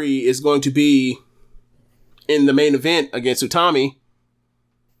Shuri is going to be in the main event against Utami.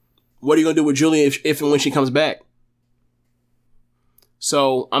 What are you going to do with Julia if and when she comes back?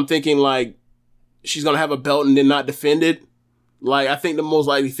 So I'm thinking like she's going to have a belt and then not defend it. Like, I think the most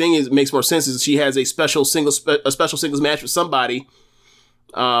likely thing makes more sense is she has a special singles match with somebody.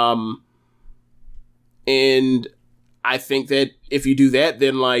 And I think that if you do that,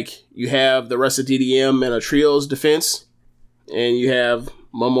 then like you have the rest of DDM and a trios defense, and you have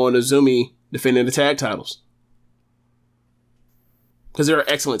Momo and Azumi defending the tag titles. Because they're an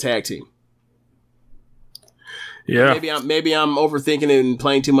excellent tag team. Yeah. Maybe I'm overthinking and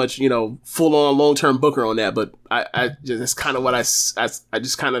playing too much, full on long term booker on that. But that's kind of what I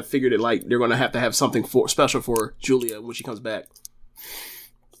just kind of figured it like they're going to have something special for Julia when she comes back,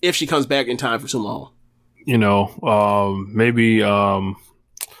 if she comes back in time for Sumo Hall. Maybe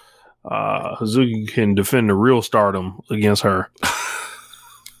Hazuki can defend the real Stardom against her.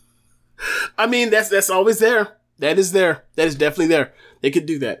 I mean, that's always there. That is there. That is definitely there. They could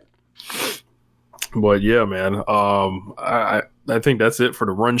do that. But yeah, man, I think that's it for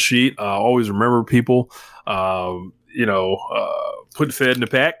the run sheet. Always remember, people, put the Fed in the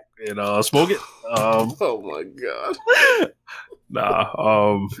pack and smoke it. Oh my god.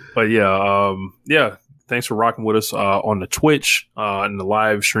 But yeah. Thanks for rocking with us on the Twitch and the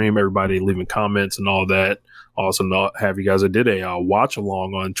live stream. Everybody leaving comments and all that. Also, have you guys. I did a watch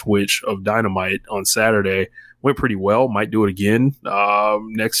along on Twitch of Dynamite on Saturday. Went pretty well. Might do it again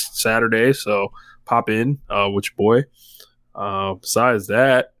next Saturday. So pop in with your boy. Besides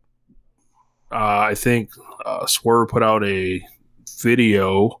that, I think Swerve put out a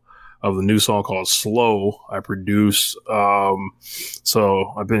video of the new song called Slow I produced.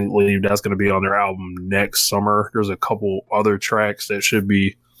 So I believe that's going to be on their album next summer. There's a couple other tracks that should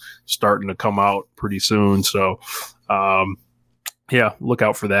be starting to come out pretty soon. So look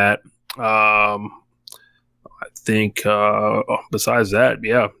out for that. I think besides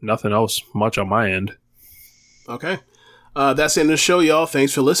that, nothing else much on my end. Okay. That's the end of the show, y'all.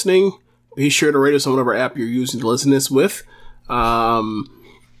 Thanks for listening. Be sure to rate us on whatever app you're using to listen to this with. Go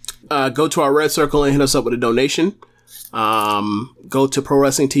to our Red Circle and hit us up with a donation. Go to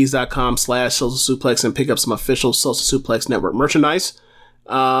prowrestlingtees.com/Social Suplex and pick up some official Social Suplex Network merchandise.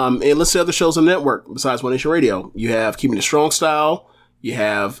 And listen to other shows on the network besides One Nation Radio. You have Keeping It Strong Style. You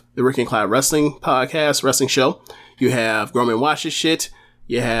have the Rick and Clyde Wrestling Podcast, Wrestling Show. You have Grown Men Watch This Shit.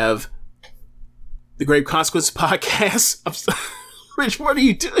 You have the Grave Consequences Podcast. I'm sorry. Rich, what are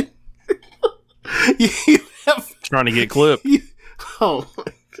you doing? You have... Trying to get clipped. Oh, my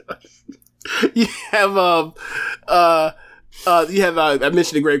gosh. You have, I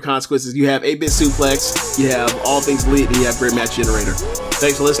mentioned the Grave Consequences. You have 8-Bit Suplex. You have All Things Elite. And you have Great Match Generator.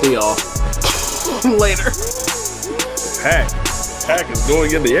 Thanks for listening, y'all. Later. Pack is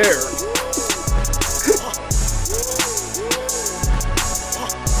going in the air.